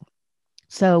blessings thing.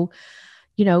 So,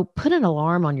 put an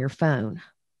alarm on your phone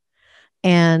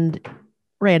and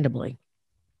randomly.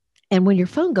 And when your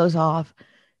phone goes off,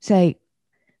 say,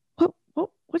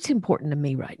 what's important to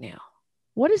me right now?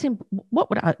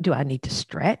 Do I need to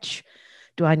stretch?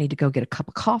 Do I need to go get a cup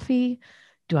of coffee?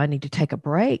 Do I need to take a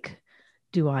break?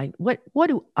 What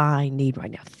do I need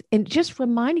right now? And just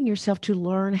reminding yourself to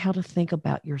learn how to think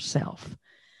about yourself.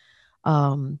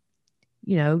 And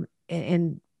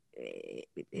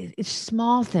it's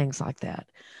small things like that.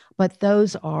 But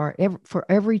those are, for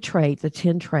every trait, the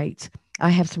 10 traits, I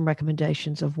have some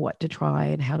recommendations of what to try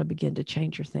and how to begin to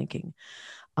change your thinking.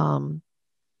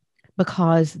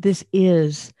 Because this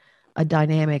is a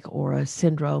dynamic or a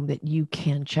syndrome that you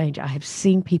can change. I have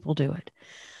seen people do it.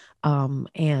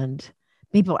 And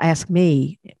people ask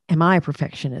me, am I a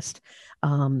perfectionist?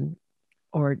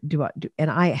 Or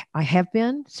and I have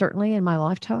been, certainly in my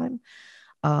lifetime.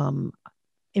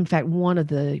 In fact, one of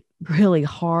the really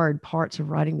hard parts of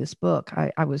writing this book,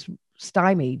 I was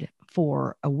stymied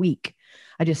for a week.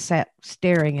 I just sat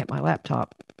staring at my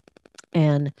laptop,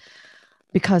 and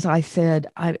because I said,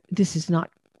 this is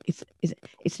not,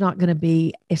 it's not going to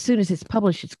be, as soon as it's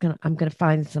published, I'm going to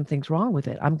find some things wrong with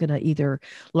it. I'm going to either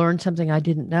learn something I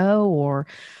didn't know, or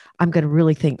I'm going to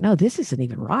really think, no, this isn't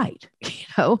even right.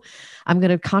 I'm going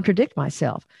to contradict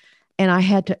myself.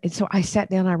 And so I sat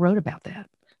down and I wrote about that.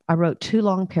 I wrote 2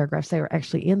 long paragraphs. They were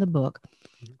actually in the book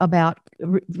about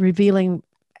revealing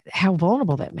how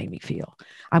vulnerable that made me feel.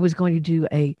 I was going to do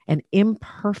an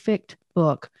imperfect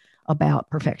book about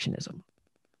perfectionism.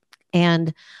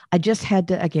 And I just had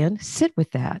to, again, sit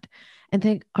with that and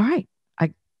think, all right,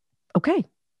 okay,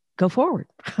 go forward.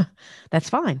 That's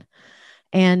fine.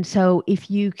 And so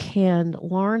if you can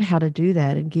learn how to do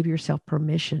that and give yourself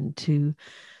permission to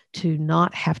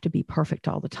not have to be perfect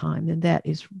all the time, then that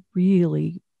is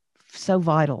really so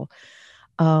vital.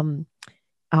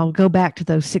 I'll go back to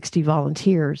those 60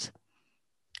 volunteers.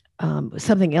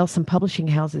 Something else some publishing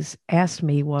houses asked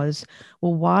me was,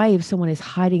 well, why, if someone is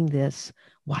hiding this,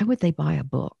 why would they buy a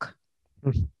book?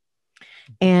 Mm-hmm.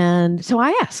 And so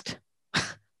I asked,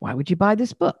 why would you buy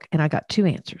this book? And I got 2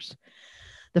 answers.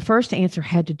 The first answer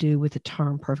had to do with the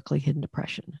term perfectly hidden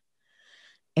depression.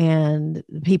 And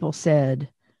people said,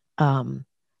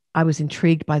 I was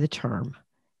intrigued by the term.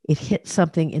 It hit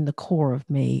something in the core of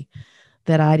me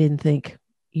that I didn't think,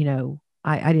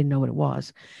 I didn't know what it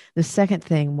was. The second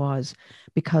thing was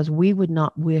because we would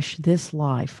not wish this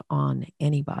life on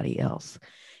anybody else.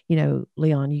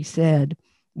 Leon, you said,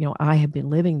 I have been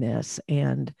living this,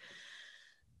 and,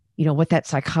 what that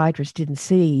psychiatrist didn't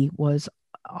see was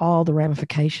all the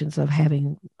ramifications of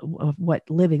what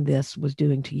living this was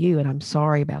doing to you. And I'm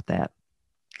sorry about that.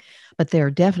 But there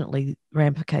are definitely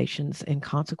ramifications and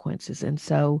consequences. And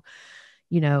so,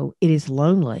 it is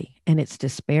lonely and it's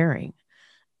despairing.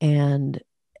 And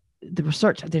the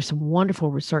research, there's some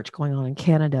wonderful research going on in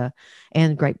Canada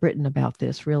and Great Britain about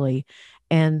this, really.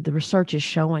 And the research is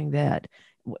showing that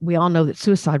we all know that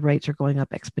suicide rates are going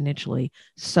up exponentially.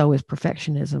 So is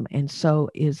perfectionism, and so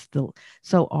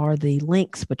are the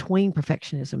links between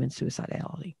perfectionism and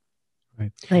suicidality.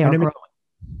 Right. They are growing.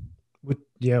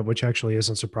 Which actually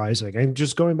isn't surprising. And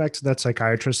just going back to that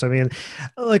psychiatrist, I mean,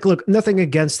 like, look, nothing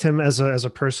against him as a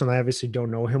person. I obviously don't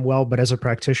know him well, but as a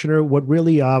practitioner, what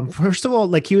really, first of all,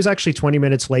 like, he was actually 20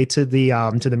 minutes late to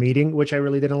the meeting, which I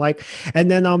really didn't like.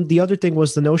 And then the other thing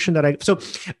was the notion that so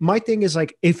my thing is,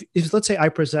 like, if let's say I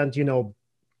present,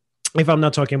 if I'm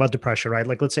not talking about depression, right?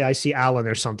 Like, let's say I see Alan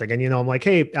or something, and, I'm like,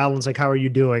 hey, Alan's like, how are you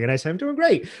doing? And I say, I'm doing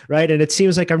great. Right. And it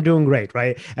seems like I'm doing great.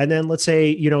 Right. And then let's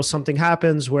say, something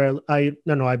happens where I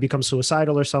become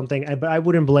suicidal or something, but I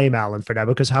wouldn't blame Alan for that,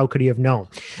 because how could he have known?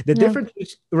 The difference,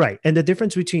 right. And the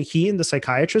difference between he and the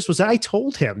psychiatrist was that I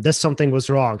told him that something was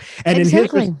wrong. And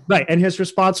exactly. And his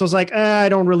response was like, I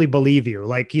don't really believe you.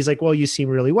 Like, he's like, well, you seem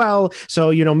really well.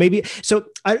 So, maybe,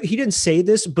 he didn't say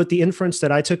this, but the inference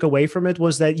that I took away from it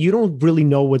was that you don't really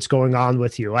know what's going on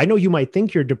with you. I know you might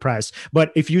think you're depressed,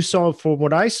 but if you saw, from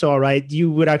what I saw, right,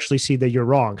 you would actually see that you're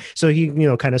wrong. So he,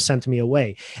 kind of sent me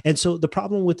away. And so the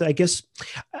problem with, I guess,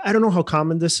 I don't know how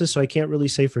common this is, so I can't really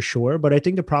say for sure, but I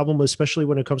think the problem, especially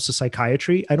when it comes to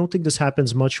psychiatry, I don't think this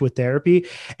happens much with therapy.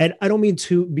 And I don't mean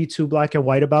to be too black and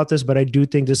white about this, but I do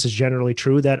think this is generally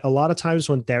true, that a lot of times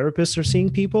when therapists are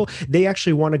seeing people, they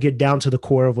actually want to get down to the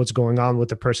core of what's going on with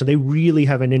the person. They really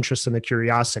have an interest and a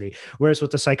curiosity. Whereas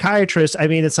with the psychiatrist, I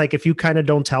mean, it's like, if you kind of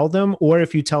don't tell them, or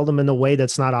if you tell them in a way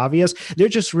that's not obvious, they're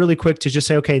just really quick to just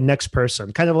say, okay, next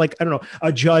person. Kind of like, I don't know,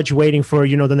 a judge waiting for,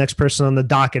 the next person on the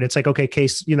docket. It's like, okay,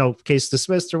 case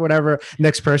dismissed or whatever.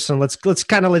 Next person. Let's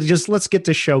kind of let's get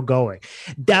the show going.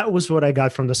 That was what I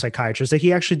got from the psychiatrist, that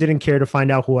he actually didn't care to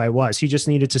find out who I was. He just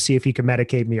needed to see if he could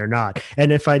medicate me or not.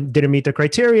 And if I didn't meet the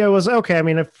criteria, it was okay. I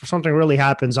mean, if something really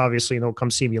happens, obviously,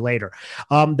 come see me later.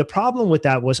 The problem with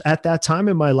that was, at that time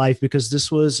in my life, because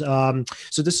this was,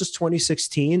 so this is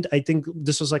 2016. I think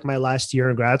this was like my last year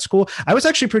in grad school. I was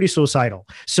actually pretty suicidal.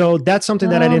 So that's something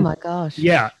that I didn't. Oh my gosh.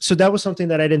 Yeah. So that was something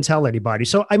that I didn't tell anybody.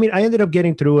 So, I mean, I ended up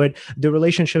getting through it. The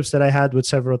relationships that I had with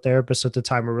several therapists at the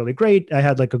time were really great. I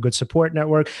had like a good support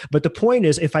network. But the point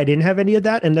is, if I didn't have any of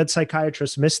that, and that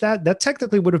psychiatrist missed that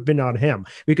technically would have been on him,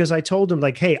 because I told him,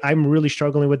 like, hey, I'm really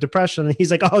struggling with depression. And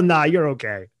he's like, oh, nah, you're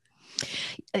okay.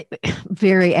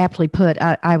 Very aptly put.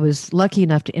 I was lucky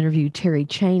enough to interview Terry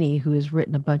Cheney, who has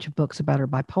written a bunch of books about her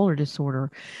bipolar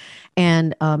disorder.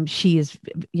 And she is,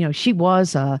 she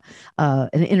was an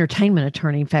entertainment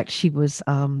attorney. In fact, she was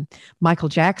Michael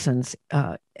Jackson's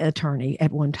attorney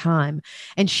at one time.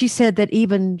 And she said that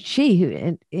even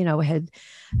she,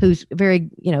 who's very,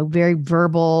 very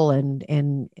verbal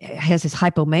and has this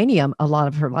hypomania a lot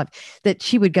of her life, that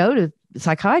she would go to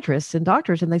psychiatrists and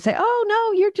doctors and they say, oh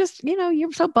no, you're just,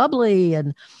 you're so bubbly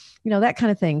and, that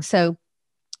kind of thing. So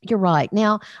you're right.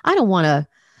 Now, I don't want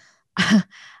to,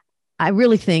 I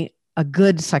really think a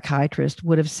good psychiatrist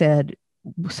would have said,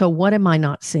 so what am I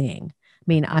not seeing? I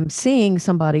mean, I'm seeing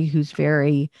somebody who's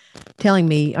telling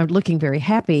me, or looking very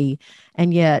happy.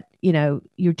 And yet,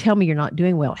 you tell me you're not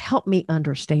doing well. Help me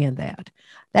understand that.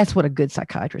 That's what a good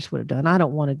psychiatrist would have done. I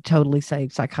don't want to totally say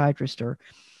psychiatrist or,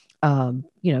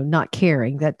 not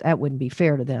caring. That wouldn't be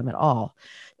fair to them at all.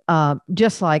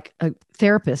 Just like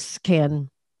therapists can,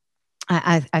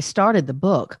 I started the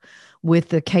book with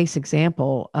the case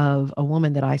example of a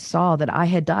woman that I saw that I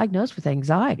had diagnosed with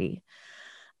anxiety.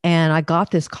 And I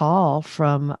got this call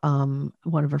from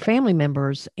one of her family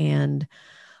members. And,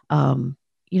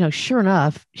 sure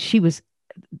enough, she was,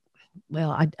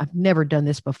 well, I've never done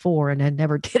this before and I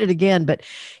never did it again. But,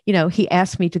 he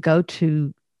asked me to go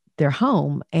to their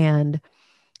home and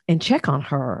check on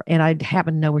her. And I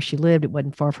happened to know where she lived. It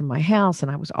wasn't far from my house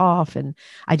and I was off and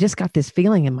I just got this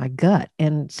feeling in my gut.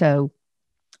 And so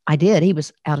I did. He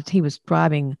was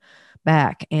driving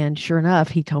back and sure enough,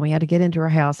 he told me how to get into her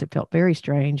house. It felt very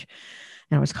strange.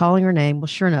 And I was calling her name. Well,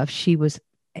 sure enough, she was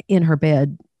in her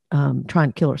bed, trying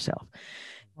to kill herself.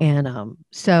 And,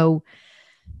 so,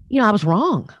 I was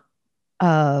wrong.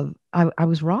 I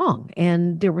was wrong.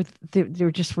 And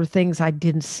there just were things I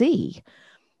didn't see.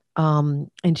 And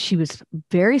she was a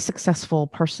very successful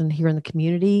person here in the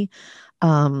community.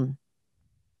 Had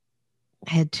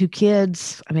 2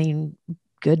 kids. I mean,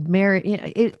 good marriage.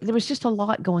 There was just a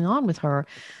lot going on with her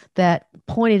that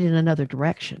pointed in another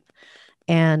direction.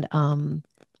 And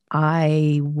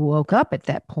I woke up at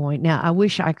that point. Now, I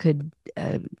wish I could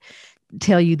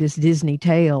tell you this Disney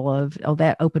tale of,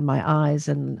 that opened my eyes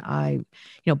and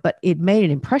but it made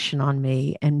an impression on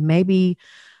me. And maybe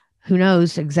who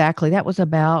knows exactly. That was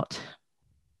about,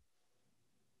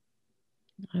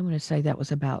 I'm going to say that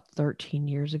was about 13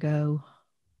 years ago,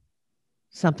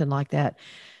 something like that.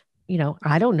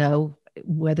 I don't know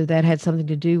whether that had something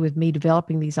to do with me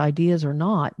developing these ideas or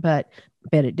not, but I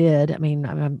bet it did. I mean,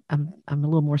 I'm a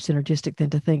little more synergistic than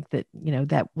to think that,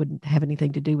 that wouldn't have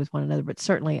anything to do with one another. But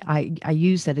certainly I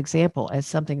use that example as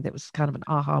something that was kind of an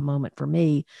aha moment for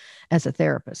me as a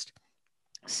therapist.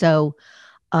 So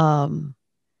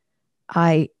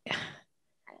I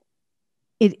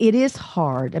it is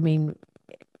hard. I mean,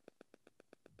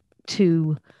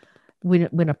 to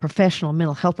when a professional,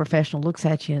 mental health professional, looks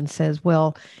at you and says,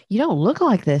 well, you don't look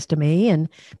like this to me, and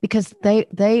because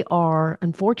they are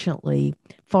unfortunately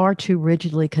far too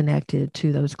rigidly connected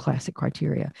to those classic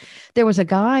criteria. There was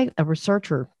a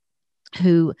researcher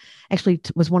who actually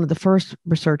was one of the first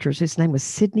researchers. His name was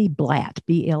Sidney Blatt,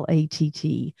 Blatt.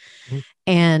 Mm-hmm.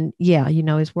 And yeah,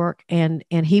 his work. And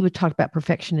he would talk about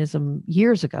perfectionism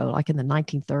years ago, like in the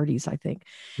 1930s, I think.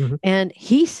 Mm-hmm. And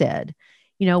he said,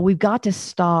 we've got to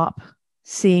stop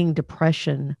seeing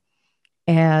depression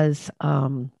as,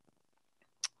 I'm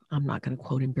not going to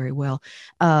quote him very well.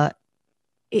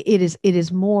 It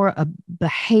is more a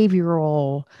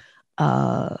behavioral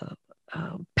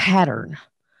pattern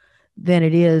than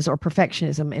it is, or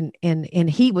perfectionism. And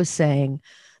he was saying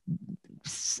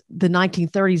the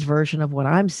 1930s version of what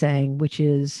I'm saying, which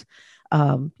is,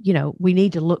 we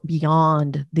need to look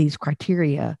beyond these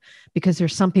criteria, because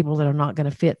there's some people that are not going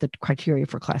to fit the criteria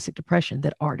for classic depression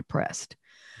that are depressed.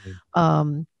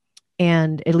 Mm-hmm.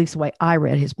 And at least the way I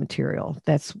read his material,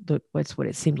 that's what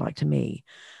it seemed like to me.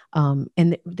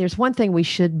 And there's one thing we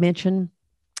should mention.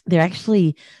 There are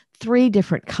actually 3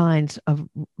 different kinds of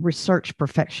research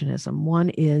perfectionism. One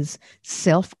is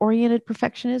self-oriented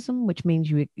perfectionism, which means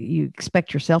you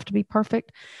expect yourself to be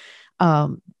perfect.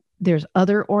 There's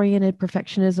other-oriented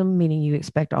perfectionism, meaning you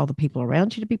expect all the people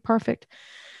around you to be perfect.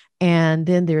 And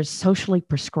then there's socially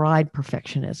prescribed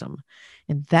perfectionism.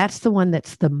 And that's the one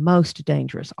that's the most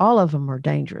dangerous. All of them are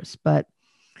dangerous, but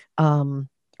have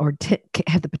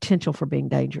the potential for being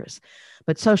dangerous.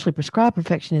 But socially prescribed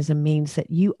perfectionism means that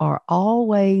you are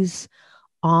always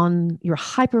you're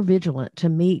hyper vigilant to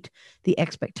meet the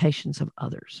expectations of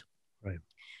others. Right.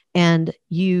 And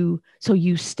you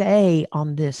stay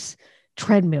on this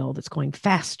treadmill that's going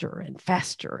faster and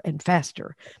faster and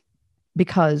faster,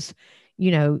 because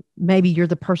maybe you're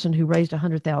the person who raised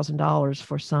 $100,000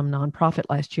 for some nonprofit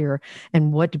last year.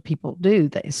 And what do people do?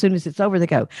 As soon as it's over, they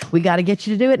go, we got to get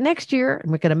you to do it next year,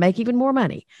 and we're going to make even more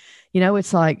money.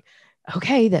 It's like,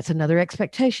 okay, that's another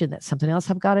expectation. That's something else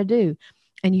I've got to do.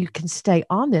 And you can stay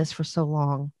on this for so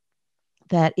long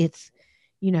that it's,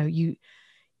 you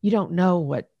don't know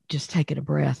what just taking a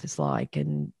breath is like,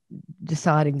 and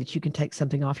deciding that you can take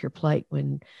something off your plate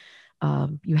when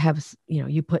you have,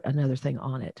 you put another thing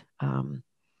on it.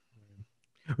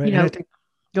 Right.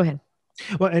 Go ahead.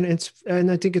 Well,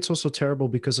 and I think it's also terrible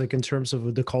because, like, in terms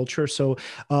of the culture, so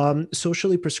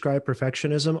socially prescribed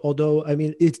perfectionism, although, I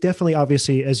mean, it's definitely,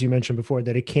 obviously, as you mentioned before,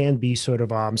 that it can be sort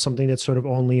of something that's sort of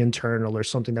only internal, or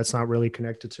something that's not really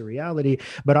connected to reality,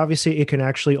 but obviously it can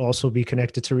actually also be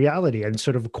connected to reality and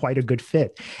sort of quite a good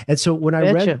fit. And so when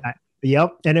I read that,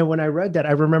 yep. And then when I read that,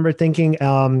 I remember thinking,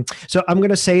 so I'm going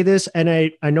to say this, and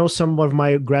I know some of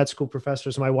my grad school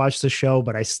professors might watch the show,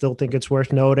 but I still think it's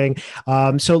worth noting.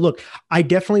 So look, I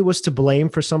definitely was to blame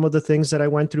for some of the things that I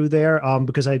went through there,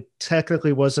 because I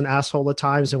technically was an asshole at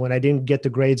times. And when I didn't get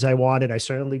the grades I wanted, I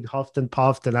certainly huffed and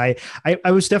puffed. And I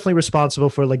was definitely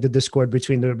responsible for, like, the discord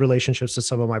between the relationships that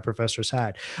some of my professors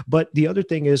had. But the other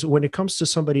thing is, when it comes to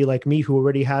somebody like me who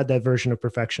already had that version of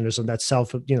perfectionism, that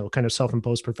kind of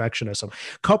self-imposed perfectionism,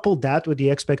 couple that with the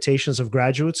expectations of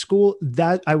graduate school,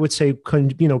 that I would say,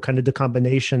 kind of the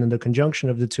combination and the conjunction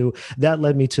of the two, that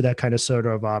led me to that kind of sort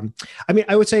of,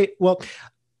 I would say, well,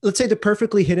 let's say the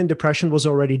perfectly hidden depression was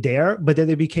already there, but then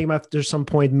it became, after some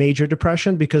point, major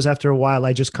depression, because after a while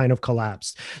I just kind of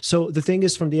collapsed. So the thing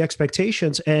is, from the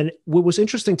expectations, and what was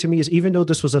interesting to me is, even though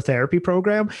this was a therapy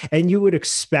program, and you would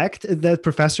expect that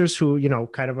professors who,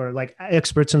 kind of are like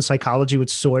experts in psychology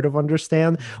would sort of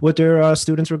understand what their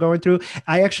students were going through,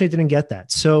 I actually didn't get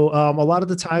that. So a lot of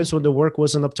the times when the work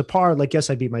wasn't up to par, like, yes,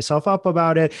 I beat myself up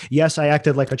about it. Yes, I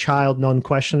acted like a child,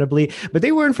 unquestionably, but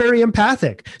they weren't very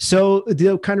empathic. So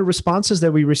the kind of responses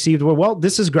that we received were, well,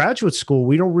 this is graduate school.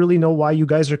 We don't really know why you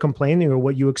guys are complaining or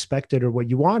what you expected or what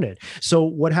you wanted. So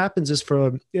what happens is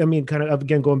kind of,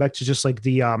 again, going back to just like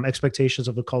the expectations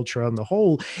of the culture on the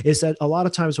whole, is that a lot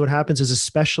of times what happens is,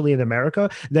 especially in America,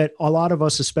 that a lot of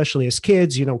us, especially as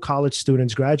kids, college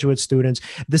students, graduate students,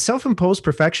 the self-imposed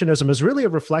perfectionism is really a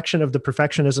reflection of the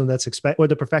perfectionism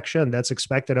the perfection that's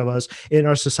expected of us in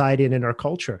our society and in our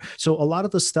culture. So a lot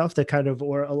of the stuff that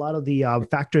or a lot of the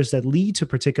factors that lead to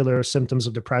particular symptoms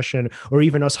of depression, or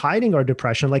even us hiding our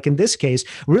depression, like in this case,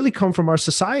 really come from our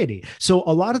society. So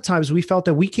a lot of times we felt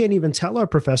that we can't even tell our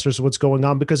professors what's going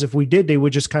on, because if we did, they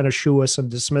would just kind of shoo us and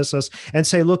dismiss us and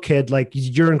say, look, kid, like,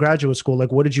 you're in graduate school.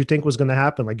 Like, what did you think was going to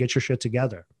happen? Like, get your shit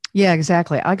together. Yeah,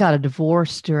 exactly. I got a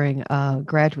divorce during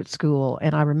graduate school,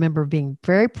 and I remember being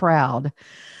very proud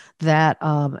that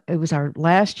it was our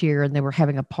last year and they were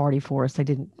having a party for us. They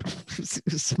didn't, it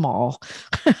was small.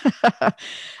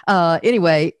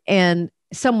 Anyway, and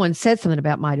someone said something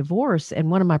about my divorce, and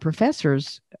one of my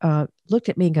professors looked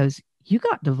at me and goes, "You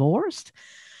got divorced?"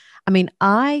 I mean,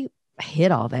 I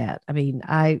hid all that. I mean,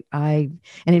 and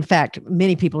in fact,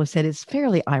 many people have said it's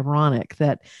fairly ironic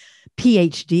that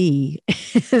PhD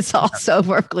is also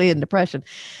working in depression.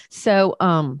 So,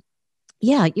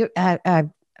 yeah, I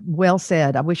well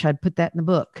said. I wish I'd put that in the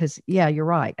book, because, yeah, you're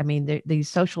right. I mean, these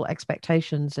social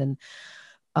expectations and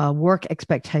work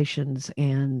expectations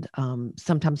and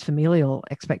sometimes familial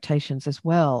expectations as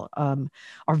well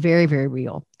are very, very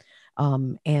real.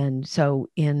 And so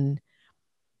and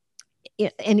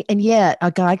yet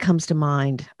a guy comes to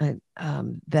mind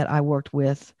that I worked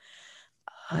with,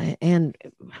 and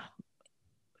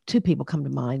two people come to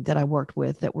mind that I worked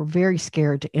with that were very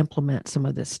scared to implement some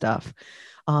of this stuff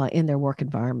in their work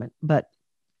environment. But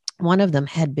one of them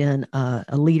had been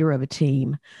a leader of a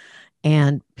team,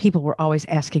 and people were always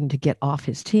asking to get off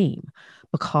his team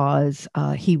because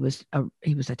he was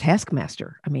a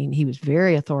taskmaster. I mean, he was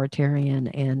very authoritarian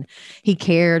and he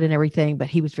cared and everything, but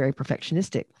he was very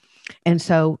perfectionistic. And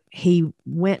so he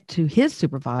went to his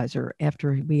supervisor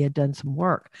after we had done some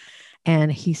work,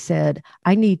 and he said,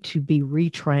 "I need to be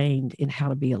retrained in how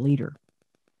to be a leader."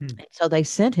 And so they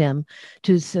sent him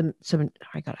to some,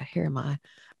 I got a hair in my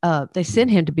eye. They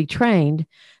sent him to be trained.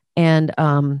 And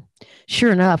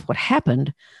sure enough, what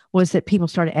happened was that people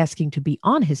started asking to be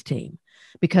on his team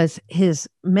because his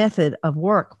method of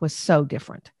work was so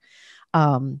different.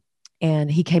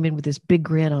 And he came in with this big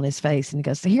grin on his face and he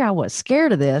goes, "So here I was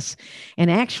scared of this.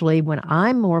 And actually, when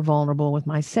I'm more vulnerable with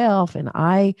myself and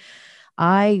I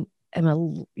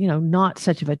am not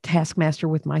such of a taskmaster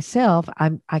with myself,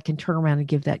 I can turn around and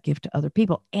give that gift to other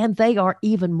people, and they are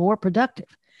even more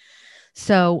productive."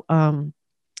 So, and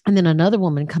then another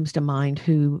woman comes to mind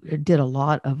who did a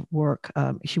lot of work.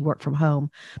 She worked from home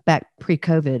back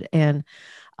pre-COVID, and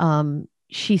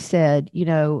she said,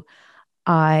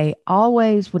 I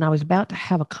always, when I was about to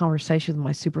have a conversation with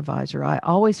my supervisor, I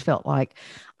always felt like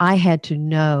I had to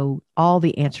know all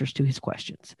the answers to his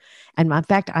questions. And in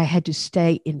fact, I had to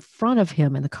stay in front of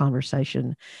him in the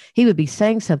conversation. He would be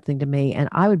saying something to me and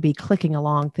I would be clicking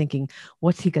along thinking,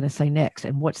 what's he going to say next?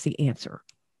 And what's the answer?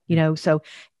 So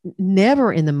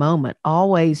never in the moment,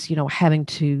 always, having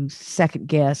to second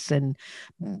guess and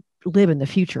live in the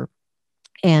future.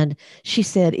 And she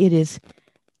said, it is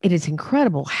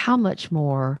incredible how much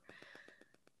more,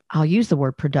 I'll use the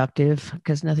word productive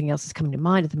because nothing else is coming to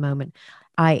mind at the moment,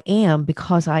 I am,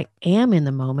 because I am in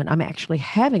the moment. I'm actually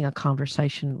having a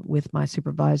conversation with my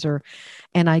supervisor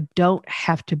and I don't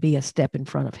have to be a step in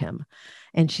front of him.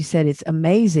 And she said, it's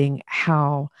amazing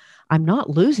how I'm not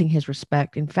losing his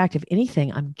respect. In fact, if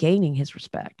anything, I'm gaining his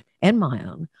respect and my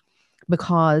own,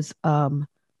 because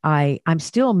I'm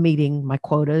still meeting my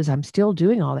quotas. I'm still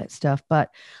doing all that stuff, but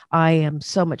I am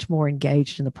so much more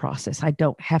engaged in the process. I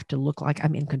don't have to look like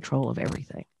I'm in control of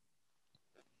everything.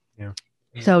 Yeah.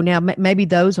 So now maybe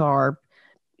those are,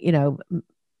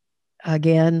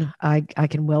 again, I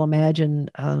can well imagine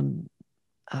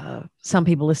some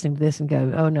people listening to this and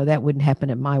go, "Oh no, that wouldn't happen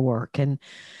at my work." And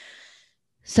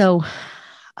so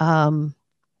I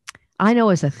know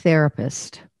as a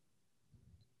therapist,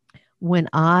 when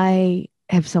I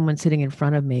have someone sitting in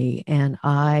front of me and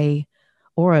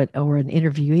or an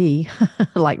interviewee,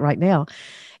 like right now,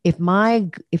 if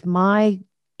my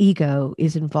ego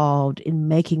is involved in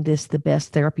making this the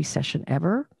best therapy session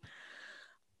ever,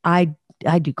 I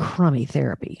do crummy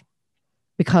therapy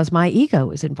because my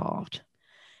ego is involved.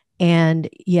 And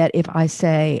yet if I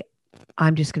say,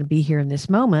 I'm just going to be here in this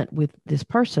moment with this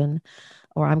person,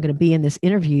 or I'm going to be in this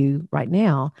interview right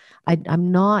now,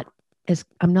 I'm not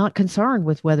concerned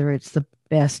with whether it's the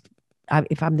best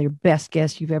if I'm their best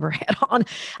guest you've ever had on.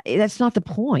 That's not the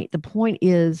point. The point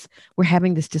is we're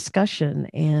having this discussion,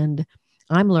 and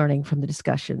I'm learning from the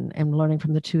discussion and learning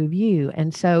from the two of you.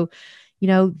 And so,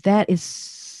 that is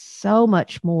so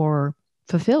much more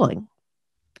fulfilling.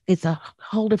 It's a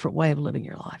whole different way of living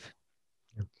your life.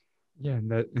 Yeah,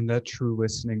 and that true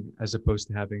listening, as opposed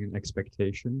to having an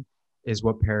expectation, is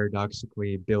what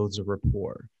paradoxically builds a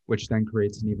rapport, which then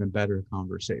creates an even better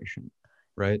conversation,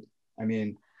 right? I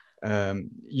mean,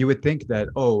 you would think that,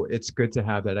 it's good to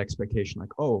have that expectation,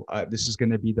 like, this is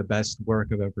going to be the best work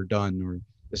I've ever done, or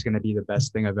this is going to be the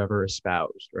best thing I've ever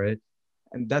espoused, right?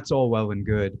 And that's all well and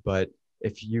good, but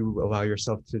if you allow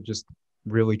yourself to just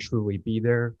really truly be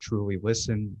there, truly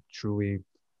listen, truly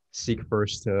seek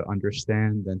first to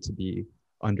understand, then to be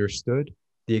understood,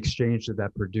 the exchange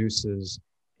that produces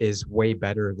is way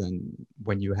better than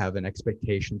when you have an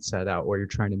expectation set out or you're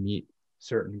trying to meet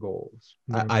certain goals.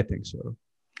 I think so.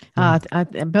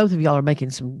 Both of y'all are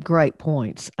making some great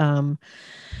points,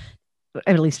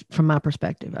 at least from my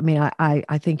perspective. I mean,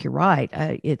 I think you're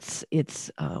right.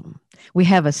 We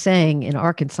have a saying in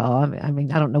Arkansas. I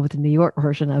mean, I don't know what the New York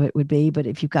version of it would be, but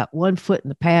if you've got one foot in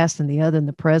the past and the other in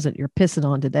the present, you're pissing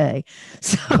on today.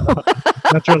 So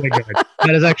that's really good.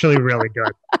 That is actually really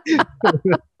good.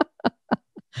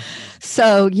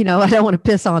 So, I don't want to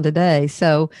piss on today.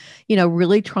 So,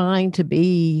 really trying to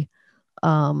be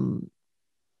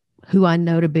who I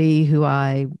know to be, who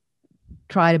I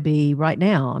try to be right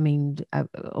now. I mean,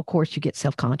 of course, you get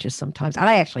self-conscious sometimes.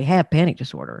 I actually have panic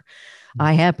disorder.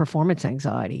 I have performance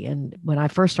anxiety. And when I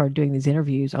first started doing these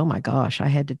interviews, oh my gosh, I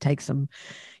had to take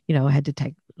I had to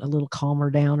take a little calmer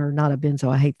down, or not a benzo.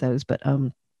 I hate those, but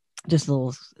just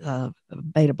little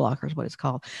beta blockers, what it's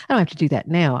called. I don't have to do that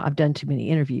now. I've done too many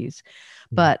interviews,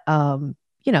 but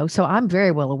so I'm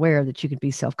very well aware that you can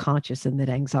be self-conscious and that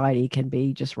anxiety can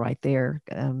be just right there.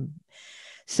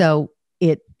 So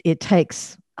it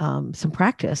takes some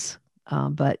practice,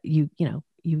 but you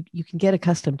can get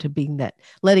accustomed to being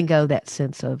letting go that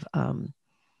sense of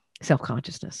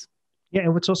self-consciousness. Yeah.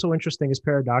 And what's also interesting is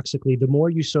paradoxically, the more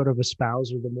you sort of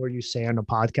espouse or the more you say on a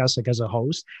podcast, like as a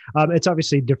host, it's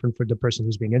obviously different for the person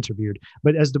who's being interviewed.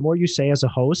 But as the more you say as a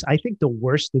host, I think the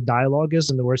worse the dialogue is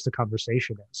and the worse the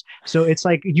conversation is. So it's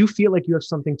like you feel like you have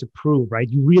something to prove, right?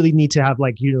 You really need to have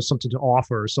something to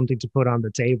offer or something to put on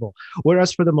the table.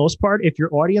 Whereas for the most part, if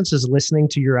your audience is listening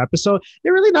to your episode,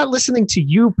 they're really not listening to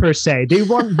you per se. They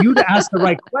want you to ask the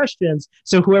right questions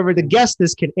so whoever the guest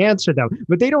is can answer them.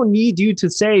 But they don't need you to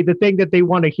say the thing that they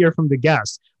want to hear from the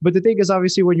guest. But the thing is,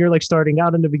 obviously, when you're starting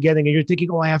out in the beginning and you're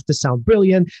thinking, I have to sound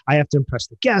brilliant, I have to impress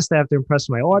the guest, I have to impress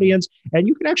my audience, and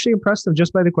you can actually impress them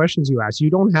just by the questions you ask.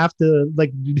 You don't have to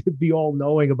be all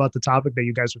knowing about the topic that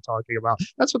you guys are talking about.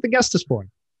 That's what the guest is for.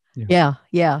 Yeah.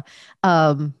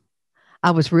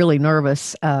 I was really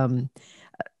nervous.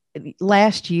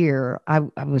 Last year, I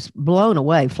was blown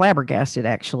away, flabbergasted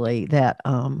actually, that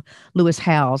Lewis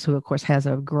Howes, who of course has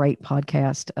a great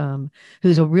podcast,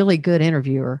 who's a really good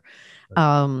interviewer,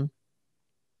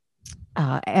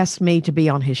 asked me to be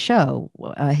on his show.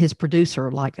 His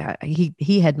producer,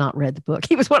 he had not read the book.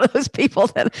 He was one of those people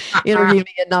that interviewed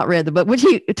me and not read the book, which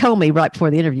he told me right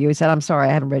before the interview. He said, "I'm sorry,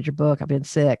 I haven't read your book. I've been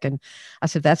sick." And I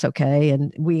said, "That's okay."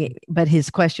 But his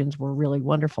questions were really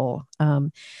wonderful.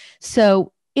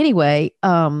 So anyway,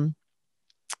 so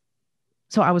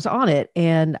I was on it,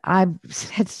 and I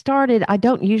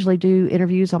don't usually do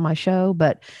interviews on my show,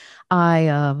 but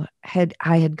I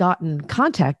had gotten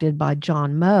contacted by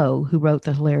John Moe, who wrote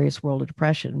The Hilarious World of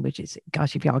Depression, which is,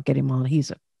 gosh, if y'all get him on,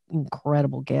 he's an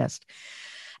incredible guest.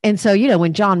 And so,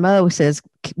 when John Moe says,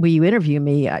 "Will you interview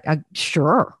me?" I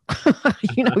sure,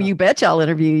 you bet I'll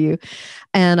interview you.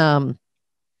 And,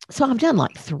 so I've done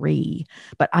 3,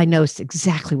 but I noticed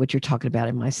exactly what you're talking about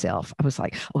in myself. I was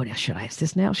like, "Oh, now should I ask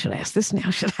this now? Should I ask this now?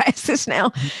 Should I ask this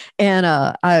now?" And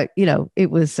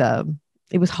it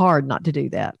was hard not to do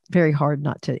that. Very hard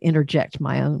not to interject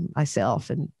myself.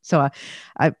 And so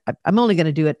I'm only going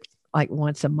to do it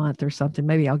once a month or something.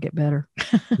 Maybe I'll get better.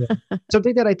 Yeah.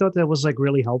 Something that I thought that was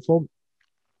really helpful.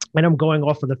 And I'm going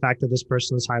off of the fact that this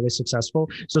person is highly successful.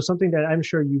 So something that I'm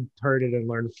sure you've heard it and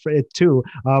learned it too,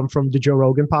 from the Joe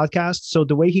Rogan podcast. So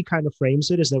the way he kind of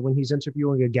frames it is that when he's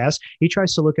interviewing a guest, he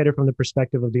tries to look at it from the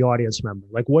perspective of the audience member.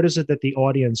 What is it that the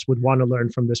audience would want to learn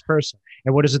from this person?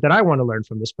 And what is it that I want to learn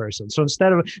from this person? So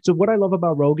so what I love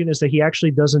about Rogan is that he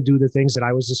actually doesn't do the things that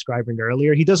I was describing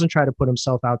earlier. He doesn't try to put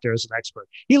himself out there as an expert.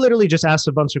 He literally just asks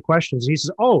a bunch of questions. He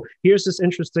says, "Oh, here's this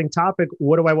interesting topic.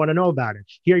 What do I want to know about it?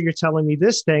 Here, you're telling me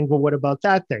this thing. Well, what about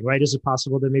that thing, right? Is it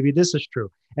possible that maybe this is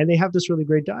true?" And they have this really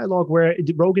great dialogue where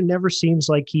Rogan never seems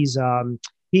like he's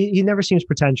he never seems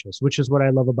pretentious, which is what I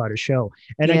love about his show.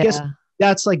 And I guess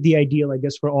that's like the ideal, I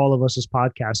guess, for all of us as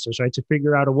podcasters, right? To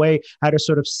figure out a way how to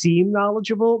sort of seem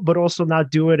knowledgeable, but also not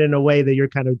do it in a way that you're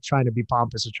kind of trying to be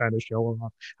pompous and trying to show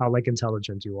off how like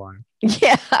intelligent you are.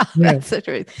 Yeah, that's the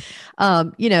truth.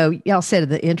 Y'all said in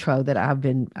the intro that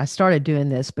I started doing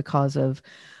this because of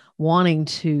wanting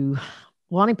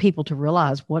people to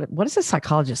realize what is a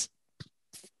psychologist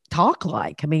talk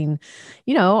like? I mean,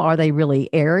 are they really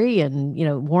airy and,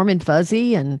 warm and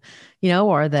fuzzy and,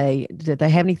 did they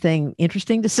have anything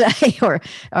interesting to say or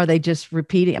are they just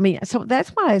repeating? I mean, so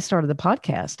that's why I started the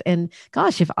podcast. And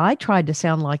gosh, if I tried to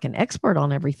sound like an expert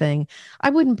on everything, I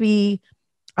wouldn't be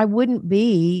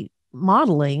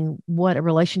modeling what a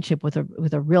relationship with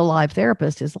a real live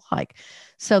therapist is like.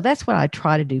 So that's what I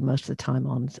try to do most of the time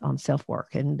on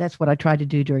self-work. And that's what I tried to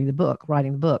do during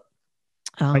writing the book.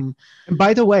 And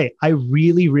by the way, I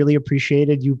really, really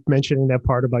appreciated you mentioning that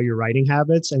part about your writing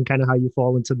habits and kind of how you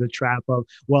fall into the trap of,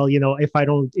 well, if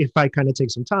I kind of take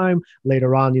some time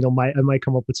later on, I might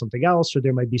come up with something else, or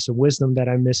there might be some wisdom that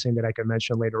I'm missing that I can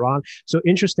mention later on. So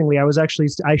interestingly, I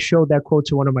showed that quote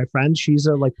to one of my friends. She's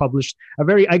published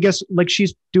I guess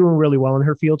she's doing really well in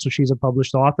her field. So she's a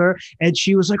published author. And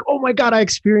she was like, oh my God, I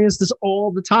experience this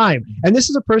all the time. And this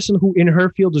is a person who in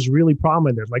her field is really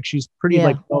prominent. Like she's pretty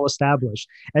well established.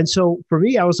 And so for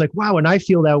me, I was like, wow. And I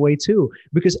feel that way too,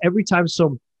 because every time,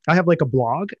 so I have like a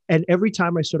blog, and every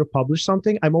time I sort of publish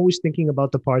something, I'm always thinking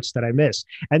about the parts that I miss.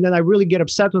 And then I really get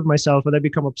upset with myself, and I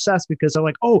become obsessed because I'm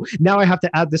like, oh, now I have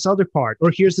to add this other part, or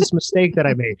here's this mistake that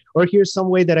I made, or here's some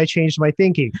way that I changed my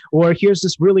thinking, or here's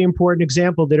this really important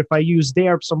example that if I used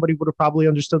there, somebody would have probably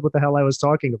understood what the hell I was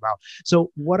talking about.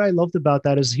 So what I loved about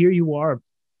that is here you are,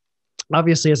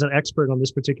 obviously as an expert on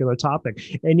this particular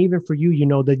topic. And even for you,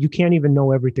 that you can't even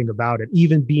know everything about it,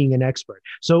 even being an expert.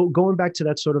 So going back to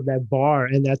that sort of that bar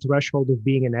and that threshold of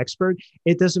being an expert,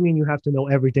 it doesn't mean you have to know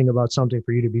everything about something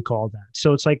for you to be called that.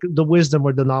 So it's like the wisdom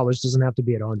or the knowledge doesn't have to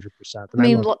be at 100%. And I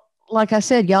mean, like I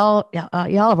said, y'all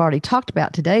have already talked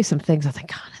about today some things. I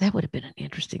think, God, that would have been an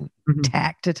interesting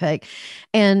tack to take.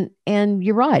 And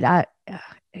you're right.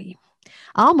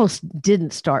 I almost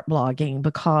didn't start blogging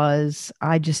because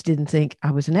I just didn't think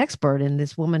I was an expert. And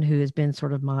this woman who has been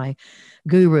sort of my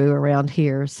guru around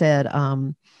here said,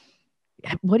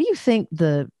 what do you think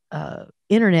the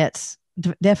internet's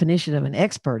definition of an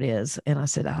expert is? And I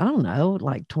said, I don't know,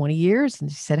 like 20 years. And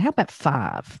she said, how about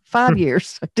 5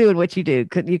 years of doing what you do?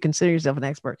 Couldn't you consider yourself an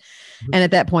expert? And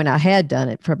at that point I had done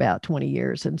it for about 20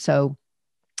 years. And so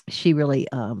she really,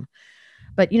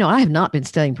 but, I have not been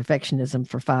studying perfectionism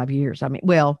for 5 years. I mean,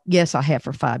 well, yes, I have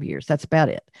for 5 years. That's about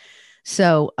it.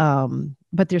 So,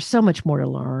 but there's so much more to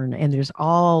learn, and there's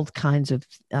all kinds of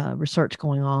research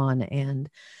going on. And,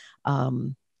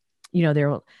 I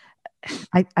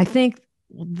think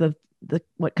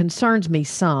what concerns me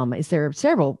some is there are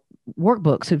several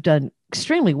workbooks who've done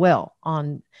extremely well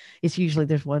on, it's usually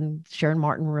there's one, Sharon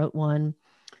Martin wrote one,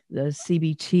 the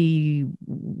CBT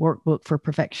workbook for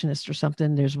perfectionists or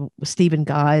something. There's Stephen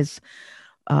Guys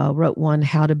wrote one,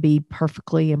 How to Be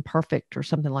Perfectly Imperfect or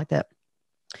something like that.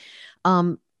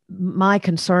 My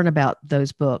concern about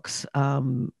those books,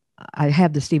 I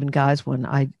have the Stephen Guys one.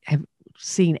 I have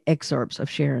seen excerpts of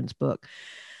Sharon's book.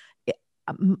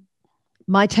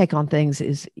 My take on things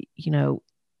is, you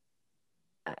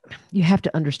have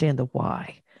to understand the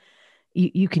why.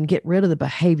 You can get rid of the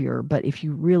behavior, but if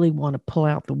you really want to pull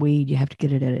out the weed, you have to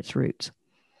get it at its roots,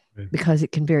 because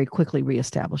it can very quickly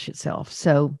reestablish itself.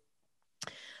 So,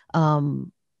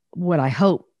 what I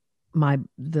hope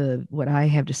what I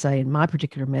have to say in my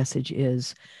particular message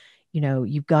is,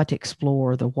 you've got to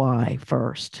explore the why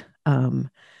first,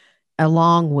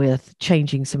 along with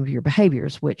changing some of your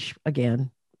behaviors, which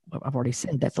again, I've already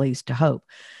said that leads to hope.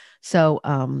 So,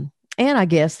 and I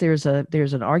guess there's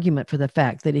an argument for the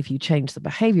fact that if you change the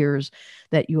behaviors,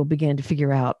 that you'll begin to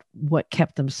figure out what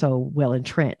kept them so well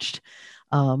entrenched.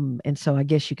 And so I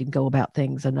guess you can go about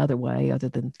things another way other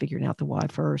than figuring out the why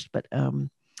first. But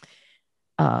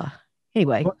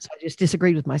anyway, so I just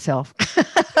disagreed with myself.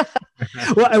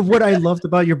 Well, what I loved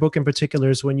about your book in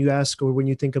particular is when you ask, or when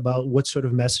you think about what sort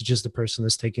of messages the person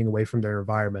is taking away from their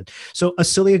environment. So a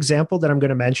silly example that I'm going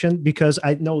to mention, because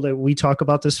I know that we talk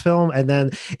about this film, and then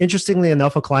interestingly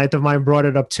enough, a client of mine brought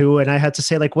it up too. And I had to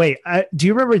say, like, wait, do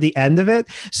you remember the end of it?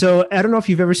 So I don't know if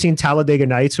you've ever seen Talladega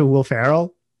Nights with Will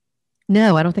Ferrell.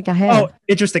 No, I don't think I have. Oh,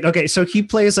 interesting. Okay, so he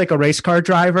plays like a race car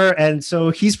driver, and so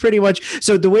he's pretty much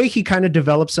so the way he kind of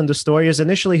develops in the story is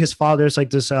initially his father's like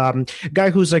this guy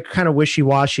who's like kind of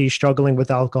wishy-washy, struggling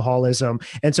with alcoholism,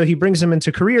 and so he brings him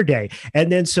into Career Day, and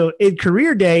then so in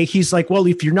Career Day he's like, well,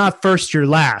 if you're not first, you're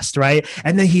last, right?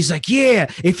 And then he's like,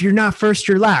 yeah, if you're not first,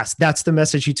 you're last. That's the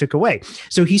message he took away.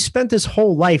 So he spent his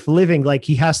whole life living like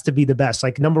he has to be the best,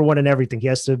 like number one in everything. He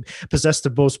has to possess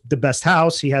the best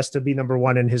house. He has to be number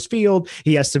one in his field.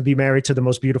 He has to be married to the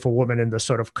most beautiful woman in the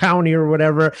sort of county or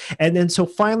whatever. And then so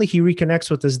finally he reconnects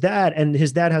with his dad, and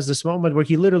his dad has this moment where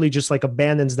he literally just like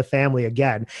abandons the family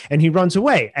again and he runs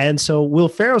away. And so Will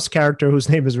Ferrell's character, whose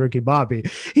name is Ricky Bobby,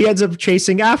 he ends up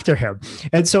chasing after him.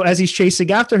 And so as he's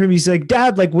chasing after him, he's like,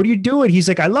 Dad, like, what are you doing? He's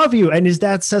like, I love you. And his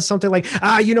dad says something like,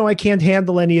 I can't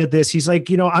handle any of this. He's like,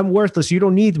 I'm worthless. You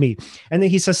don't need me. And then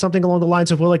he says something along the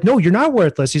lines of, well, like, no, you're not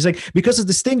worthless. He's like, because of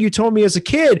this thing you told me as a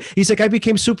kid, he's like, I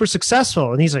became super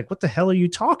successful. And he's like, what the hell are you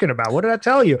talking about? What did I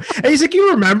tell you? And he's like,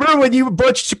 you remember when you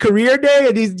butched Career Day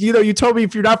and you told me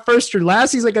if you're not first, you're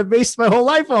last? He's like, I based my whole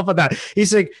life off of that.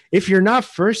 He's like, if you're not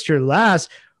first, you're last.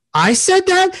 I said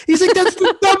that? He's like, that's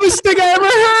the dumbest thing I ever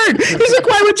heard. He's like,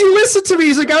 why would you listen to me?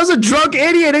 He's like, I was a drunk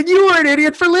idiot and you were an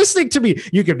idiot for listening to me.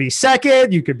 You could be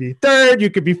second, you could be third, you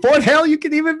could be fourth, hell, you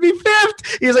could even be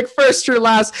fifth. He's like, first, you're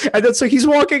last. And then so he's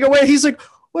walking away. He's like,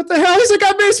 what the hell? He's like,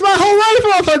 I based my whole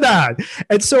life off of that.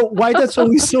 And so why that's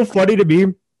always so funny to me.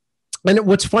 And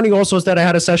what's funny also is that I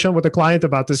had a session with a client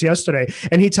about this yesterday,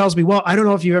 and he tells me, well, I don't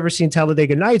know if you've ever seen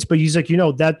Talladega Nights, but he's like,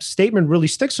 that statement really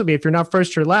sticks with me. If you're not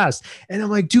first, you're last. And I'm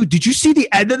like, dude, did you see the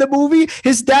end of the movie?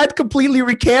 His dad completely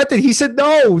recanted. He said,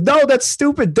 no, that's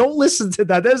stupid. Don't listen to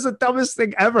that. That's the dumbest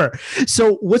thing ever.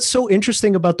 So what's so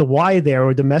interesting about the why there,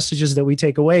 or the messages that we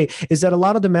take away, is that a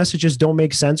lot of the messages don't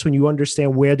make sense when you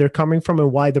understand where they're coming from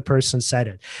and why the person said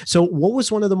it. So what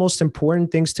was one of the most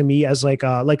important things to me as like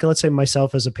let's say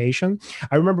myself as a patient?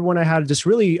 I remember when I had this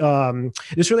really, I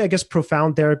guess,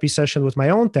 profound therapy session with my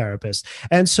own therapist.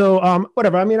 And so,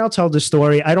 whatever. I mean, I'll tell the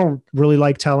story. I don't really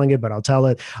like telling it, but I'll tell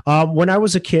it. When I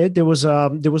was a kid, there was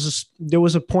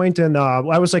a point in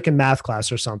I was like in math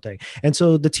class or something, and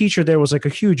so the teacher there was like a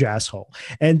huge asshole.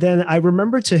 And then I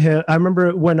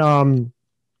remember when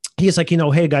he's like,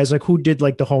 hey guys, like who did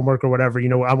like the homework or whatever,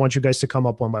 I want you guys to come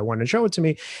up one by one and show it to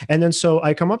me. And then so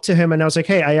I come up to him and I was like,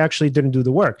 hey, I actually didn't do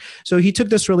the work. So he took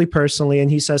this really personally.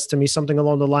 And he says to me something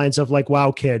along the lines of like,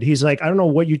 wow, kid, he's like, I don't know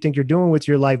what you think you're doing with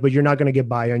your life, but you're not going to get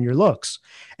by on your looks.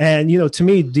 And, to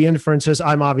me, the inference is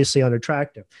I'm obviously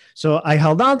unattractive. So I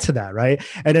held on to that. Right.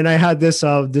 And then I had this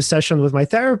session with my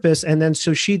therapist. And then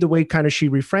so the way kind of she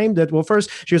reframed it. Well, first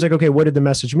she was like, okay, what did the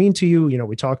message mean to you?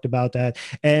 We talked about that.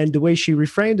 And the way she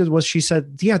reframed it was she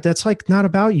said, yeah, that's like not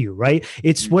about you. Right.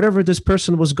 It's whatever this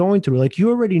person was going through. Like you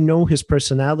already know his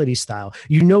personality style.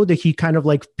 That he kind of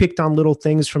like picked on little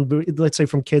things from, let's say,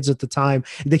 from kids at the time,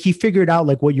 that he figured out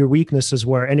like what your weaknesses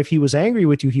were. And if he was angry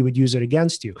with you, he would use it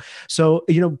against you. So,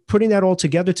 putting that all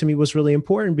together to me was really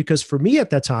important because for me at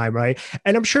that time, right.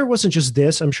 And I'm sure it wasn't just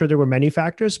this, I'm sure there were many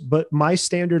factors, but my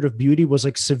standard of beauty was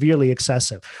like severely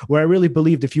excessive, where I really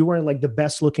believed if you weren't like the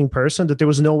best looking person, that there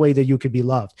was no way that you could be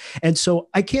loved. And so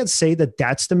I can't say that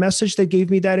that's the message that gave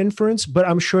me that inference, but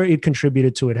I'm sure it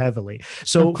contributed to it heavily.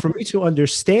 So for me to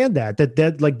understand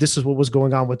that like this is what was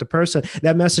going on with the person,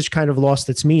 that message kind of lost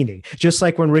its meaning. Just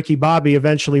like when Ricky Bobby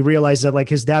eventually realized that like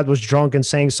his dad was drunk and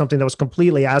saying something that was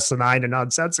completely asinine and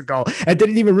nonsensical and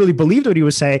didn't even really believe what he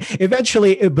was saying.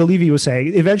 Eventually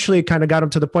it kind of got him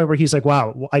to the point where he's like,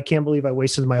 wow, I can't believe I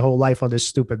wasted my whole life on this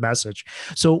stupid message.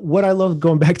 So what I love,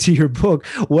 going back to your book,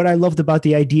 what I loved about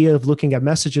the idea of looking at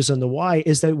messages and the why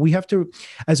is that we have to,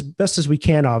 as best as we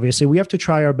can, obviously, we have to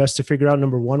try our best to figure out,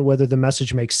 number one, whether the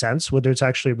message makes sense, whether it's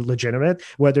actually legitimate,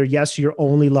 whether, yes, you're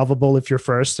only lovable if you're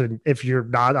first, and if you're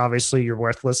not, obviously you're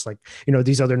worthless, like,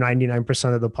 these other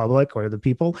 99% of the public or the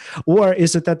people, or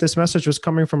is it that this message was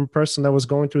coming from a person that was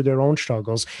going through their own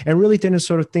struggles and really didn't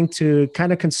sort of think to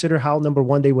kind of consider how, number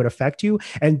one, they would affect you,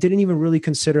 and didn't even really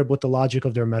consider what the logic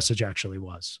of their message actually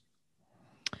was.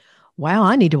 Wow,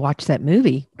 I need to watch that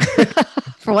movie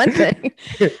for one thing.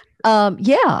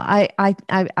 I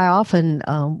often,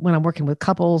 when I'm working with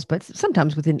couples, but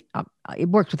sometimes it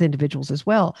works with individuals as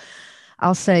well.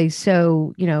 I'll say,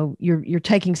 so, you're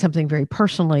taking something very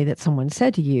personally that someone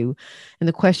said to you. And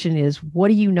the question is, what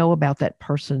do you know about that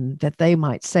person that they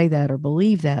might say that or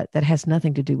believe that has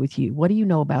nothing to do with you? What do you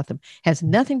know about them? Has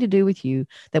nothing to do with you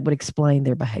that would explain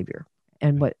their behavior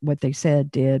and what they said,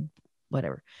 did,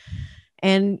 whatever.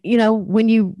 And, when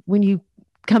you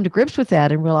come to grips with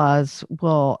that and realize,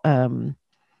 well,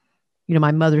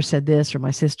 my mother said this, or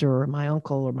my sister, or my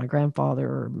uncle, or my grandfather,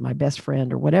 or my best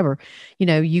friend, or whatever,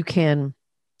 you can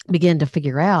begin to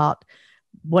figure out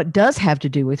what does have to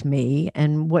do with me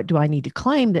and what do I need to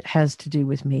claim that has to do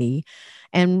with me.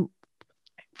 And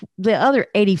the other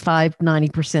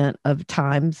 85-90% of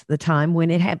times, the time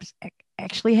when it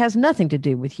actually has nothing to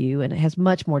do with you and it has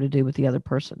much more to do with the other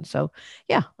person. So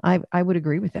yeah, I would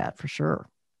agree with that for sure.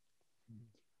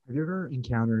 Have you ever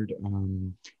encountered,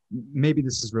 maybe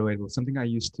this is relatable, something I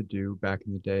used to do back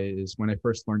in the day is when I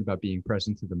first learned about being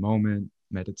present to the moment,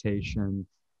 meditation,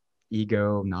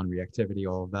 ego, non-reactivity,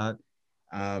 all of that.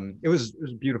 It was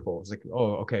beautiful. It was like,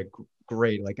 oh, okay,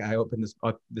 great. Like I opened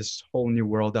this whole new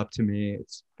world up to me.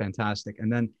 It's fantastic. And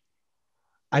then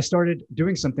I started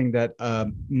doing something that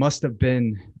must have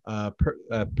been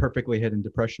perfectly hidden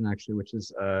depression, actually, which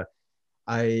is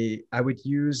I would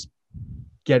use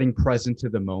getting present to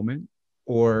the moment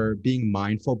or being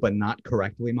mindful, but not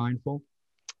correctly mindful,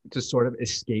 to sort of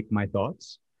escape my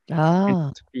thoughts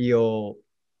and to feel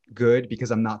good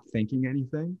because I'm not thinking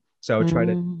anything. So I would try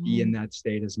to be in that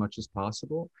state as much as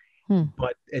possible.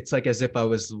 But it's like as if I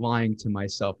was lying to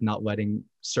myself, not letting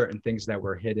certain things that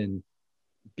were hidden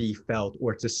be felt,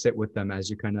 or to sit with them, as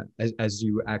you as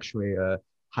you actually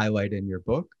highlight in your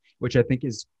book, which I think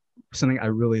is something I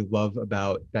really love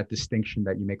about that distinction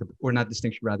that you make, or not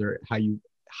distinction, rather how you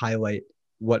highlight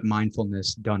what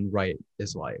mindfulness done right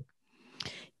is like.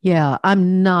 Yeah,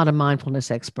 I'm not a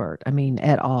mindfulness expert. I mean,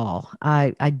 at all.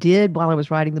 I did, while I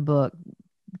was writing the book,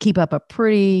 keep up a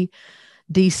pretty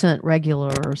decent,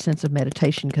 regular sense of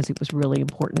meditation because it was really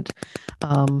important,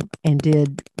 and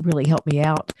did really help me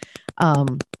out.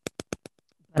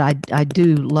 But I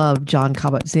do love Jon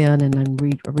Kabat-Zinn and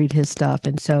read his stuff.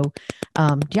 And so,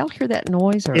 do y'all hear that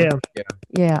noise? Or Yeah.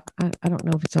 Yeah. I don't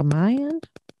know if it's on my end.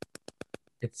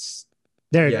 It's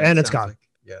there, yeah, and it's gone. Like,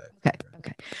 yeah.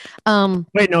 Okay.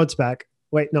 Wait, no, it's back.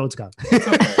 Wait, no, it's gone.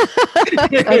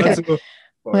 Okay.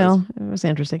 Well, it was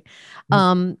interesting.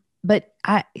 But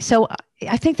I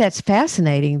think that's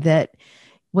fascinating that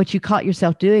what you caught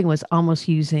yourself doing was almost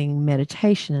using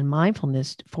meditation and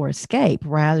mindfulness for escape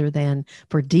rather than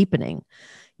for deepening,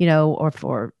 or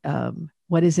for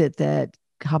what is it that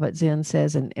Kabat-Zinn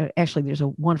says? And actually, there's a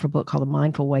wonderful book called The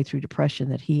Mindful Way Through Depression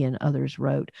that he and others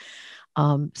wrote.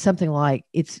 Something like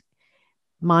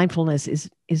mindfulness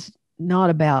is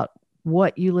not about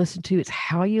what you listen to, it's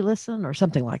how you listen, or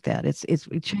something like that.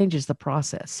 It changes the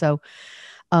process. So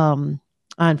I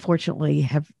unfortunately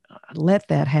have let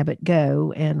that habit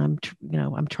go, and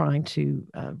I'm trying to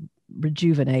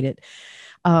rejuvenate it.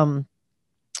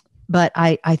 But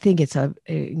I think it's an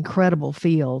incredible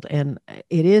field, and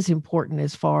it is important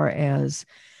as far as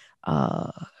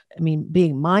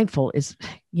being mindful is,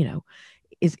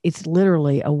 it's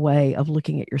literally a way of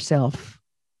looking at yourself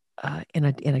in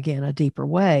a deeper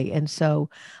way. And so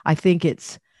I think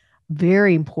it's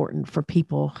very important for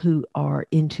people who are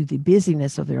into the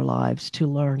busyness of their lives to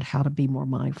learn how to be more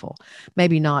mindful.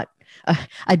 Maybe not.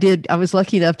 I was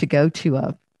lucky enough to go to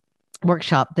a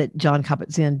workshop that Jon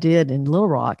Kabat-Zinn did in Little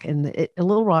Rock. And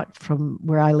Little Rock from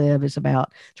where I live is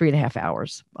about 3.5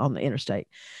 hours on the interstate.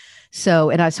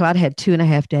 So I'd had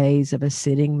 2.5 days of a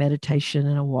sitting meditation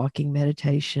and a walking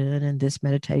meditation and this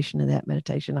meditation and that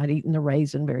meditation. I'd eaten the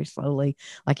raisin very slowly,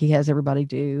 like he has everybody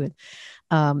do.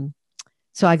 And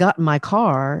so I got in my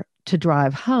car to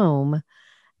drive home,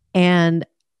 and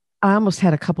I almost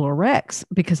had a couple of wrecks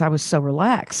because I was so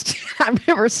relaxed. I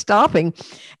remember stopping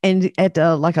and at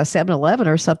like a 7-Eleven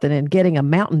or something and getting a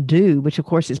Mountain Dew, which of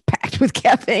course is packed with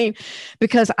caffeine,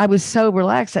 because I was so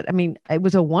relaxed. It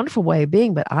was a wonderful way of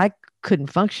being, but I couldn't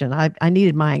function. I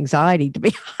needed my anxiety to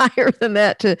be higher than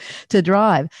that to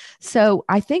drive. So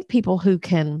I think people who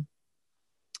can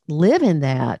live in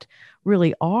that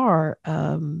really are,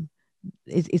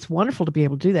 it's wonderful to be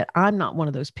able to do that. I'm not one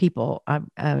of those people.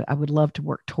 I would love to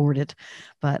work toward it,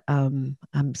 but I'm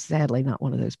sadly not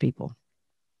one of those people.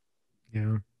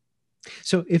 Yeah.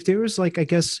 So if there was I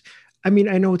guess, I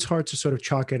know it's hard to sort of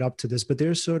chalk it up to this, but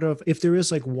there's if there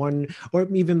is one, or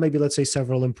even maybe let's say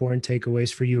several important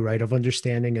takeaways for you, right, of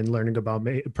understanding and learning about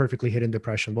perfectly hidden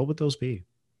depression, what would those be?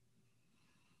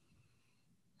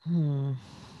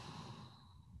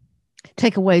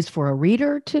 Takeaways for a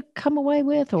reader to come away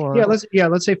with, or let's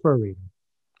say for a reader,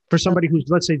 for somebody who's,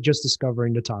 let's say, just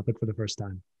discovering the topic for the first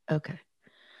time. Okay.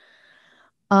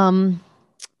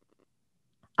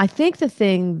 I think the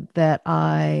thing that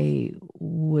I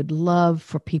would love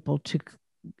for people to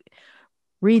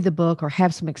read the book or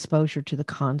have some exposure to the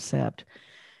concept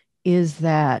is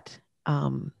that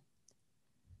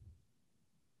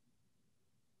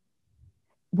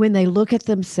when they look at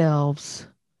themselves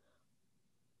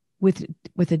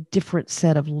with a different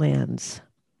set of lens,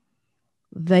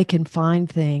 they can find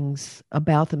things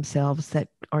about themselves that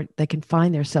they can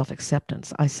find their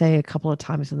self-acceptance. I say a couple of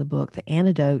times in the book, the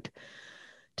antidote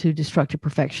to destructive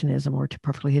perfectionism or to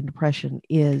perfectly hidden depression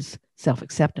is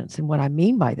self-acceptance. And what I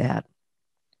mean by that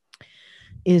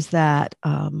is that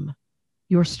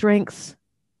your strengths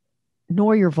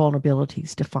nor your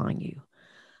vulnerabilities define you.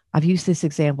 I've used this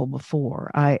example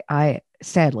before. I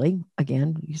sadly,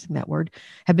 again, using that word,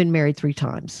 have been married 3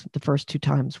 times. The first 2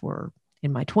 times were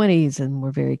in my 20s and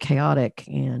were very chaotic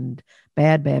and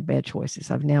bad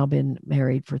choices. I've now been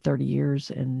married for 30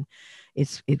 years and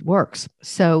it works.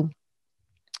 So,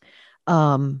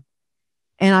 and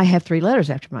I have 3 letters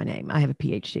after my name. I have a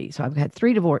PhD. So I've had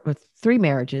 3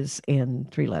 marriages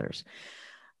and 3 letters.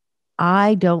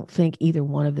 I don't think either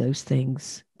one of those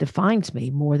things defines me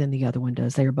more than the other one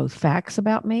does. They are both facts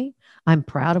about me. I'm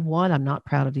proud of one. I'm not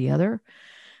proud of the other.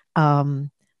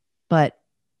 But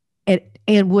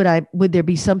would there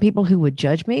be some people who would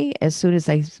judge me as soon as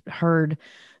they heard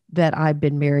that I've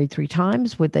been married 3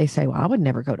 times? Would they say, well, I would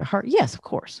never go to her? Yes, of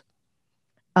course.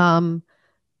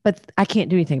 But I can't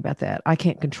do anything about that. I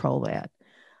can't control that.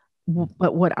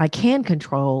 But what I can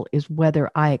control is whether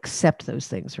I accept those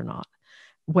things or not,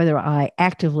 whether I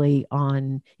actively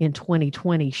in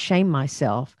 2020 shame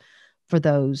myself for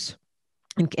those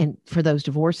and for those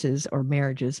divorces or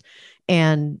marriages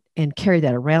and carry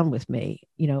that around with me.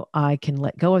 I can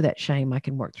let go of that shame. I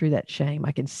can work through that shame.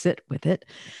 I can sit with it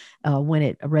when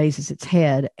it raises its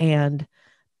head.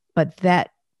 But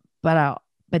that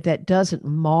doesn't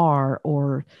mar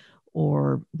or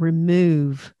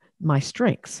remove my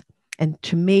strengths. And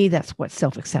to me, that's what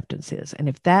self-acceptance is. And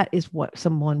if that is what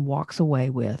someone walks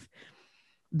away with,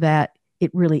 that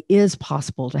it really is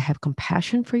possible to have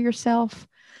compassion for yourself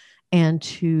and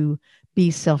to be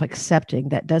self-accepting.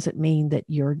 That doesn't mean that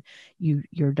you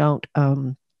don't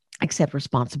accept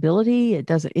responsibility. It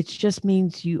just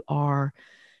means you are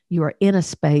in a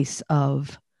space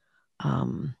of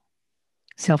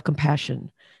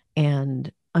self-compassion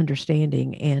and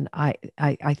understanding. And I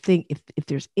think if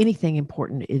there's anything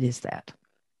important, it is that.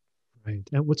 Right.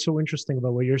 And what's so interesting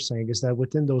about what you're saying is that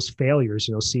within those failures,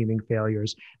 seeming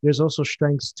failures, there's also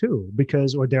strengths too,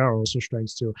 there are also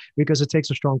strengths too, because it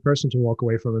takes a strong person to walk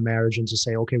away from a marriage and to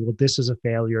say, okay, well, this is a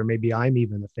failure. Maybe I'm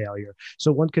even a failure.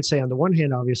 So one could say on the one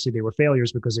hand, obviously they were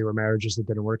failures because they were marriages that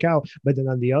didn't work out. But then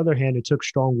on the other hand, it took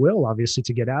strong will, obviously,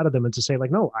 to get out of them and to say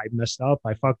like, no, I messed up.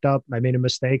 I fucked up. I made a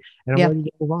mistake and I'm ready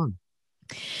to move on.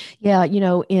 Yeah,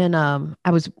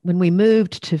 when we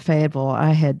moved to Fayetteville,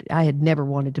 I had never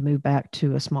wanted to move back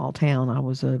to a small town.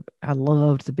 I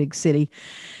loved the big city,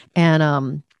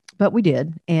 and but we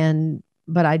did,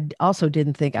 but I also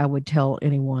didn't think I would tell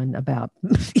anyone about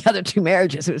the other 2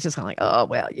 marriages. It was just kind of like, oh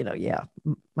well, yeah,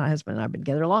 my husband and I've been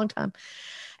together a long time,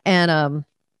 and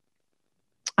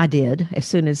I did. As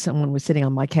soon as someone was sitting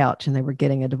on my couch and they were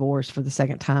getting a divorce for the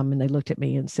 2nd time, and they looked at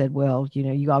me and said, well,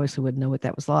 you obviously wouldn't know what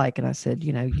that was like. And I said,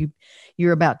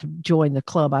 you're about to join the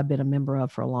club I've been a member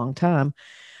of for a long time.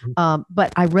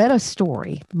 But I read a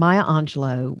story. Maya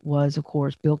Angelou was, of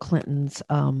course, Bill Clinton's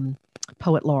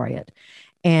poet laureate.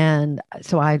 And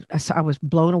so I was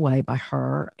blown away by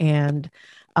her. And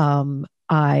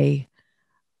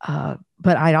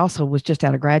but I also was just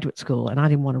out of graduate school and I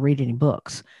didn't want to read any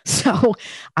books. So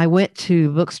I went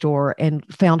to a bookstore and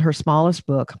found her smallest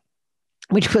book,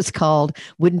 which was called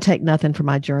Wouldn't Take Nothing for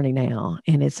My Journey Now.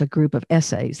 And it's a group of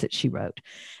essays that she wrote.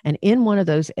 And in one of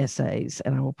those essays,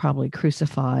 and I will probably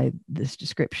crucify this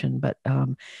description, but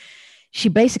she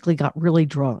basically got really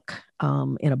drunk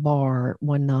in a bar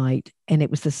one night. And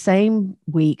it was the same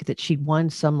week that she'd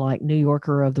won some like New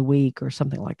Yorker of the Week or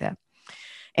something like that.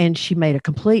 And she made a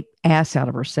complete ass out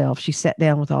of herself. She sat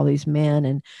down with all these men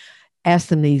and asked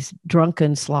them these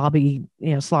drunken, sloppy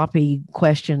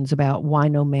questions about why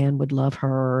no man would love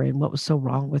her and what was so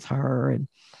wrong with her.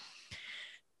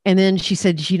 And then she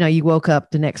said, you woke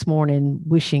up the next morning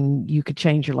wishing you could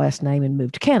change your last name and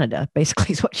move to Canada,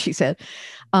 basically is what she said.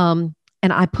 And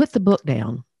I put the book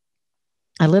down.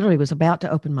 I literally was about to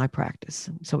open my practice.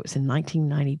 So it was in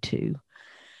 1992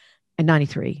 and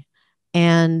 93.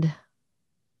 And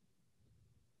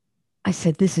I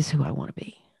said, this is who I want to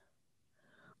be.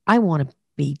 I want to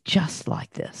be just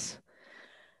like this.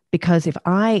 Because if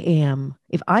I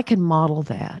can model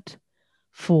that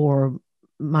for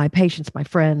my patients, my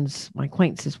friends, my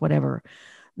acquaintances, whatever,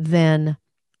 then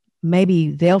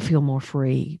maybe they'll feel more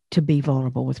free to be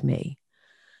vulnerable with me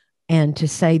and to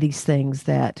say these things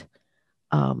that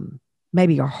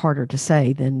maybe are harder to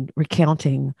say than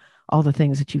recounting all the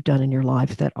things that you've done in your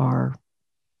life that are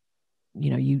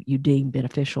you deem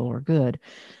beneficial or good.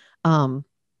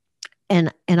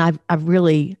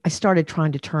 I started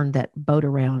trying to turn that boat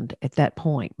around at that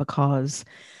point, because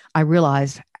I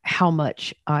realized how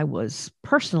much I was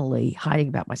personally hiding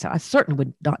about myself. I certainly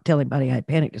would not tell anybody I had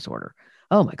panic disorder.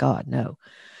 Oh my God, no.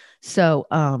 So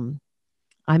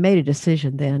I made a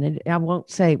decision then, and I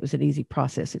won't say it was an easy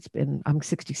process. I'm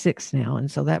 66 now. And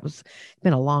so it's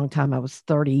been a long time. I was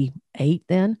 38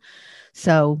 then.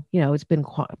 So, it's been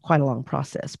quite a long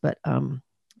process, but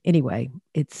anyway,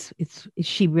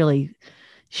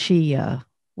 she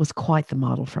was quite the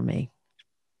model for me.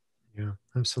 Yeah,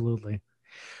 absolutely.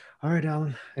 All right,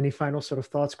 Alan, any final sort of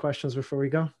thoughts, questions before we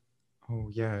go? Oh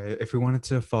yeah. If we wanted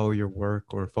to follow your work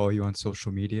or follow you on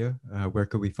social media, where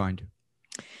could we find you?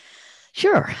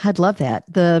 Sure, I'd love that.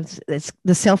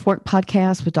 The Self Work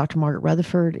podcast with Dr. Margaret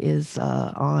Rutherford is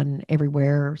on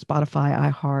everywhere: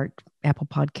 Spotify, iHeart, Apple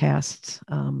Podcasts,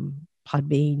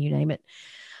 Podbean, you name it.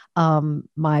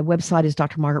 My website is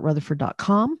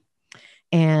drmargaretrutherford.com,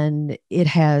 and it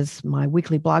has my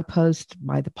weekly blog post,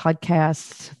 the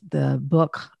podcasts, the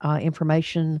book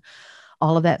information,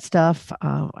 all of that stuff.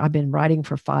 I've been writing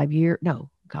for 8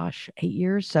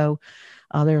 years. So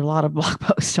there are a lot of blog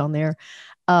posts on there.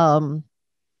 I'm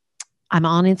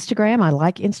on Instagram. I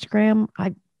like Instagram.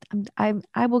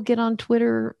 I will get on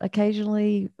Twitter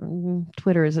occasionally.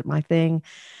 Twitter isn't my thing.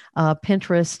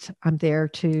 Pinterest, I'm there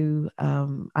too.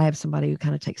 I have somebody who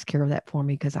kind of takes care of that for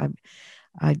me, because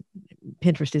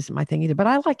Pinterest isn't my thing either. But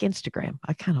I like Instagram.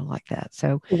 I kind of like that.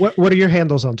 So what are your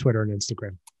handles on Twitter and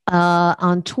Instagram?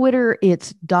 On Twitter,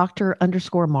 it's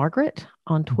Dr._Margaret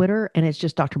on Twitter, and it's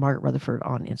just Dr. Margaret Rutherford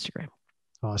on Instagram.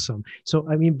 Awesome. So,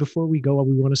 before we go,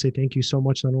 we want to say thank you so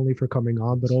much, not only for coming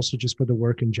on, but also just for the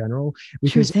work in general.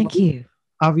 Sure, thank you.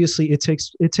 Obviously, it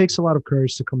takes a lot of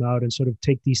courage to come out and sort of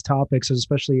take these topics,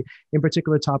 especially in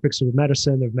particular topics of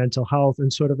medicine, of mental health,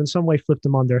 and sort of in some way flip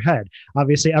them on their head.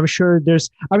 Obviously, I'm sure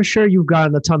you've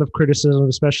gotten a ton of criticism,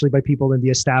 especially by people in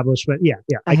the establishment. Yeah,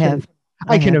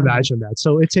 I can imagine that.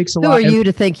 So it takes a lot. Who are you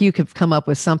to think you could come up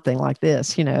with something like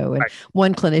this, And right.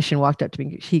 One clinician walked up to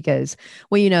me. He goes,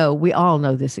 well, we all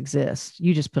know this exists.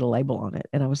 You just put a label on it.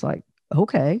 And I was like,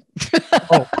 okay.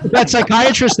 Oh, that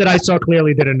psychiatrist that I saw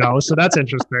clearly didn't know. So that's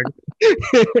interesting.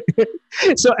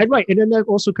 Right. And then that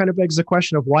also kind of begs the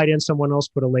question of, why didn't someone else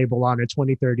put a label on it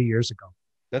 20, 30 years ago?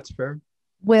 That's fair.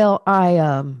 Well,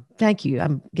 I thank you.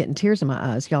 I'm getting tears in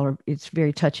my eyes. It's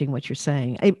very touching what you're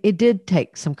saying. It did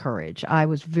take some courage. I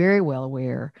was very well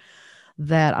aware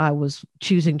that I was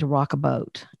choosing to rock a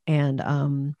boat, and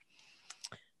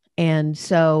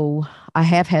so I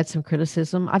have had some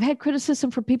criticism. I've had criticism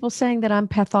from people saying that I'm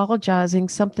pathologizing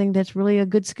something that's really a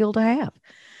good skill to have.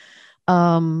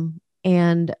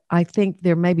 And I think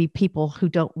there may be people who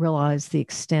don't realize the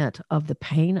extent of the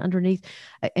pain underneath.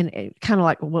 And kind of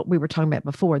like what we were talking about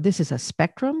before, this is a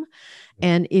spectrum.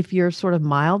 And if you're sort of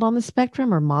mild on the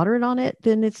spectrum or moderate on it,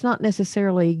 then it's not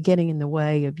necessarily getting in the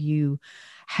way of you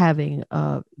finding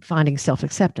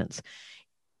self-acceptance.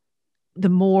 The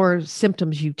more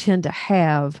symptoms you tend to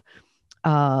have,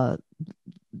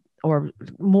 or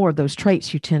more of those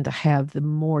traits you tend to have, the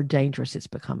more dangerous it's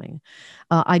becoming.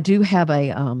 I do have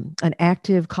an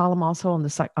active column also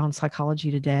on Psychology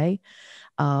Today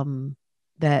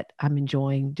that I'm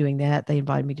enjoying doing that. They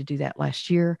invited me to do that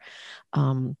last year.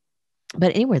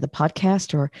 But anyway, the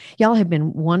podcast, y'all have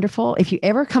been wonderful. If you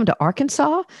ever come to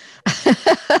Arkansas,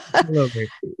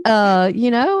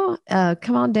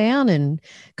 come on down and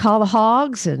call the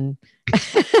Hogs, and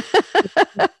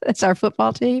that's our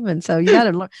football team. And so you got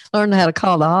to learn how to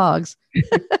call the Hogs.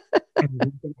 I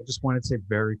just wanted to say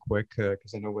very quick,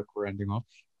 because I know we're ending off,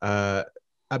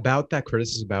 about that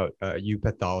criticism about you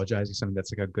pathologizing something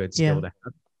that's like a good skill to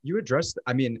have. You addressed,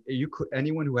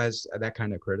 anyone who has that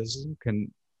kind of criticism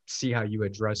can see how you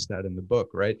address that in the book,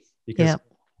 right? Because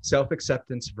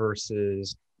self-acceptance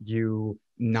versus you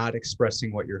not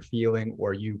expressing what you're feeling,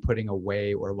 or you putting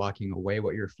away or locking away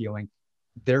what you're feeling,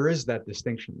 there is that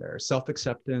distinction there.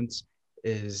 Self-acceptance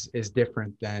is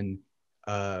different than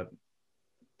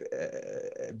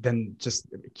just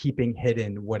keeping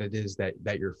hidden what it is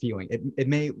that you're feeling. It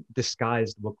may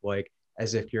disguised look like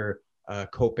as if you're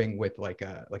coping with like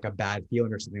a bad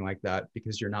feeling or something like that,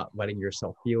 because you're not letting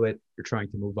yourself feel it. You're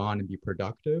trying to move on and be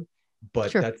productive.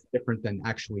 But sure, that's different than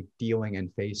actually dealing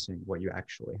and facing what you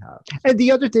actually have. And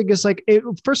the other thing is,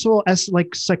 first of all, as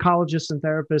like psychologists and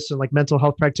therapists and like mental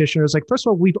health practitioners, first of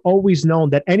all, we've always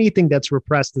known that anything that's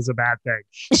repressed is a bad thing.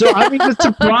 So I'm even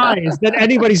surprised that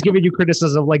anybody's giving you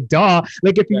criticism. Duh.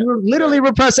 If you literally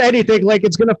repress anything,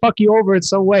 it's going to fuck you over in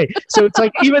some way. So it's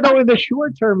even though in the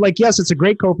short term, yes, it's a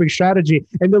great coping strategy.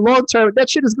 In the long term,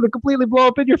 that shit is going to completely blow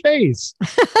up in your face.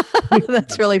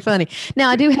 That's really funny.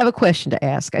 Now, I do have a question to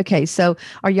ask. Okay. So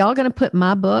are y'all going to put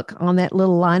my book on that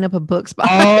little lineup of books?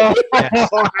 Oh, Yes.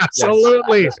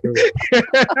 absolutely.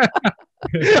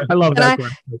 I love that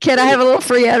question. Can I have a little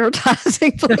free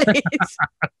advertising, please?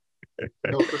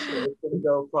 No, for sure. It's going to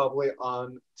go probably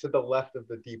on to the left of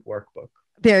the deep workbook.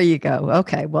 There you go.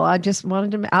 Okay. Well, I just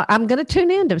wanted to, I'm going to tune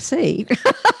in to see.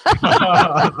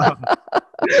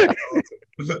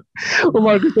 Well,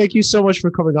 Margaret, thank you so much for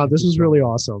coming on. This was really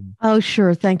awesome. Oh,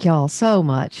 sure. Thank y'all so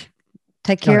much.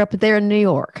 Take care up there in New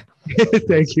York.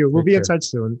 Thank you. We'll be in touch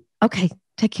soon. Okay.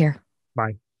 Take care.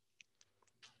 Bye.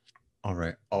 All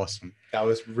right. Awesome. That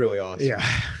was really awesome. Yeah.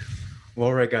 Well,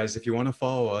 all right, guys, if you want to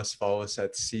follow us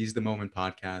at Seize the Moment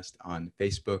Podcast on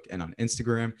Facebook and on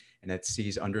Instagram, and at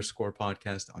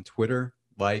Seize_podcast on Twitter.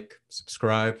 Like,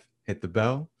 subscribe, hit the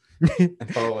bell,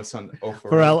 and follow us on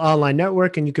O4L Online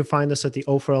Network. And you can find us at the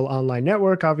O4L Online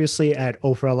Network, obviously at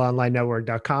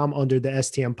O4LOnlineNetwork.com under the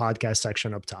STM podcast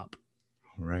section up top.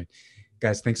 All right.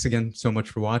 Guys, thanks again so much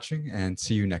for watching, and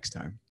see you next time.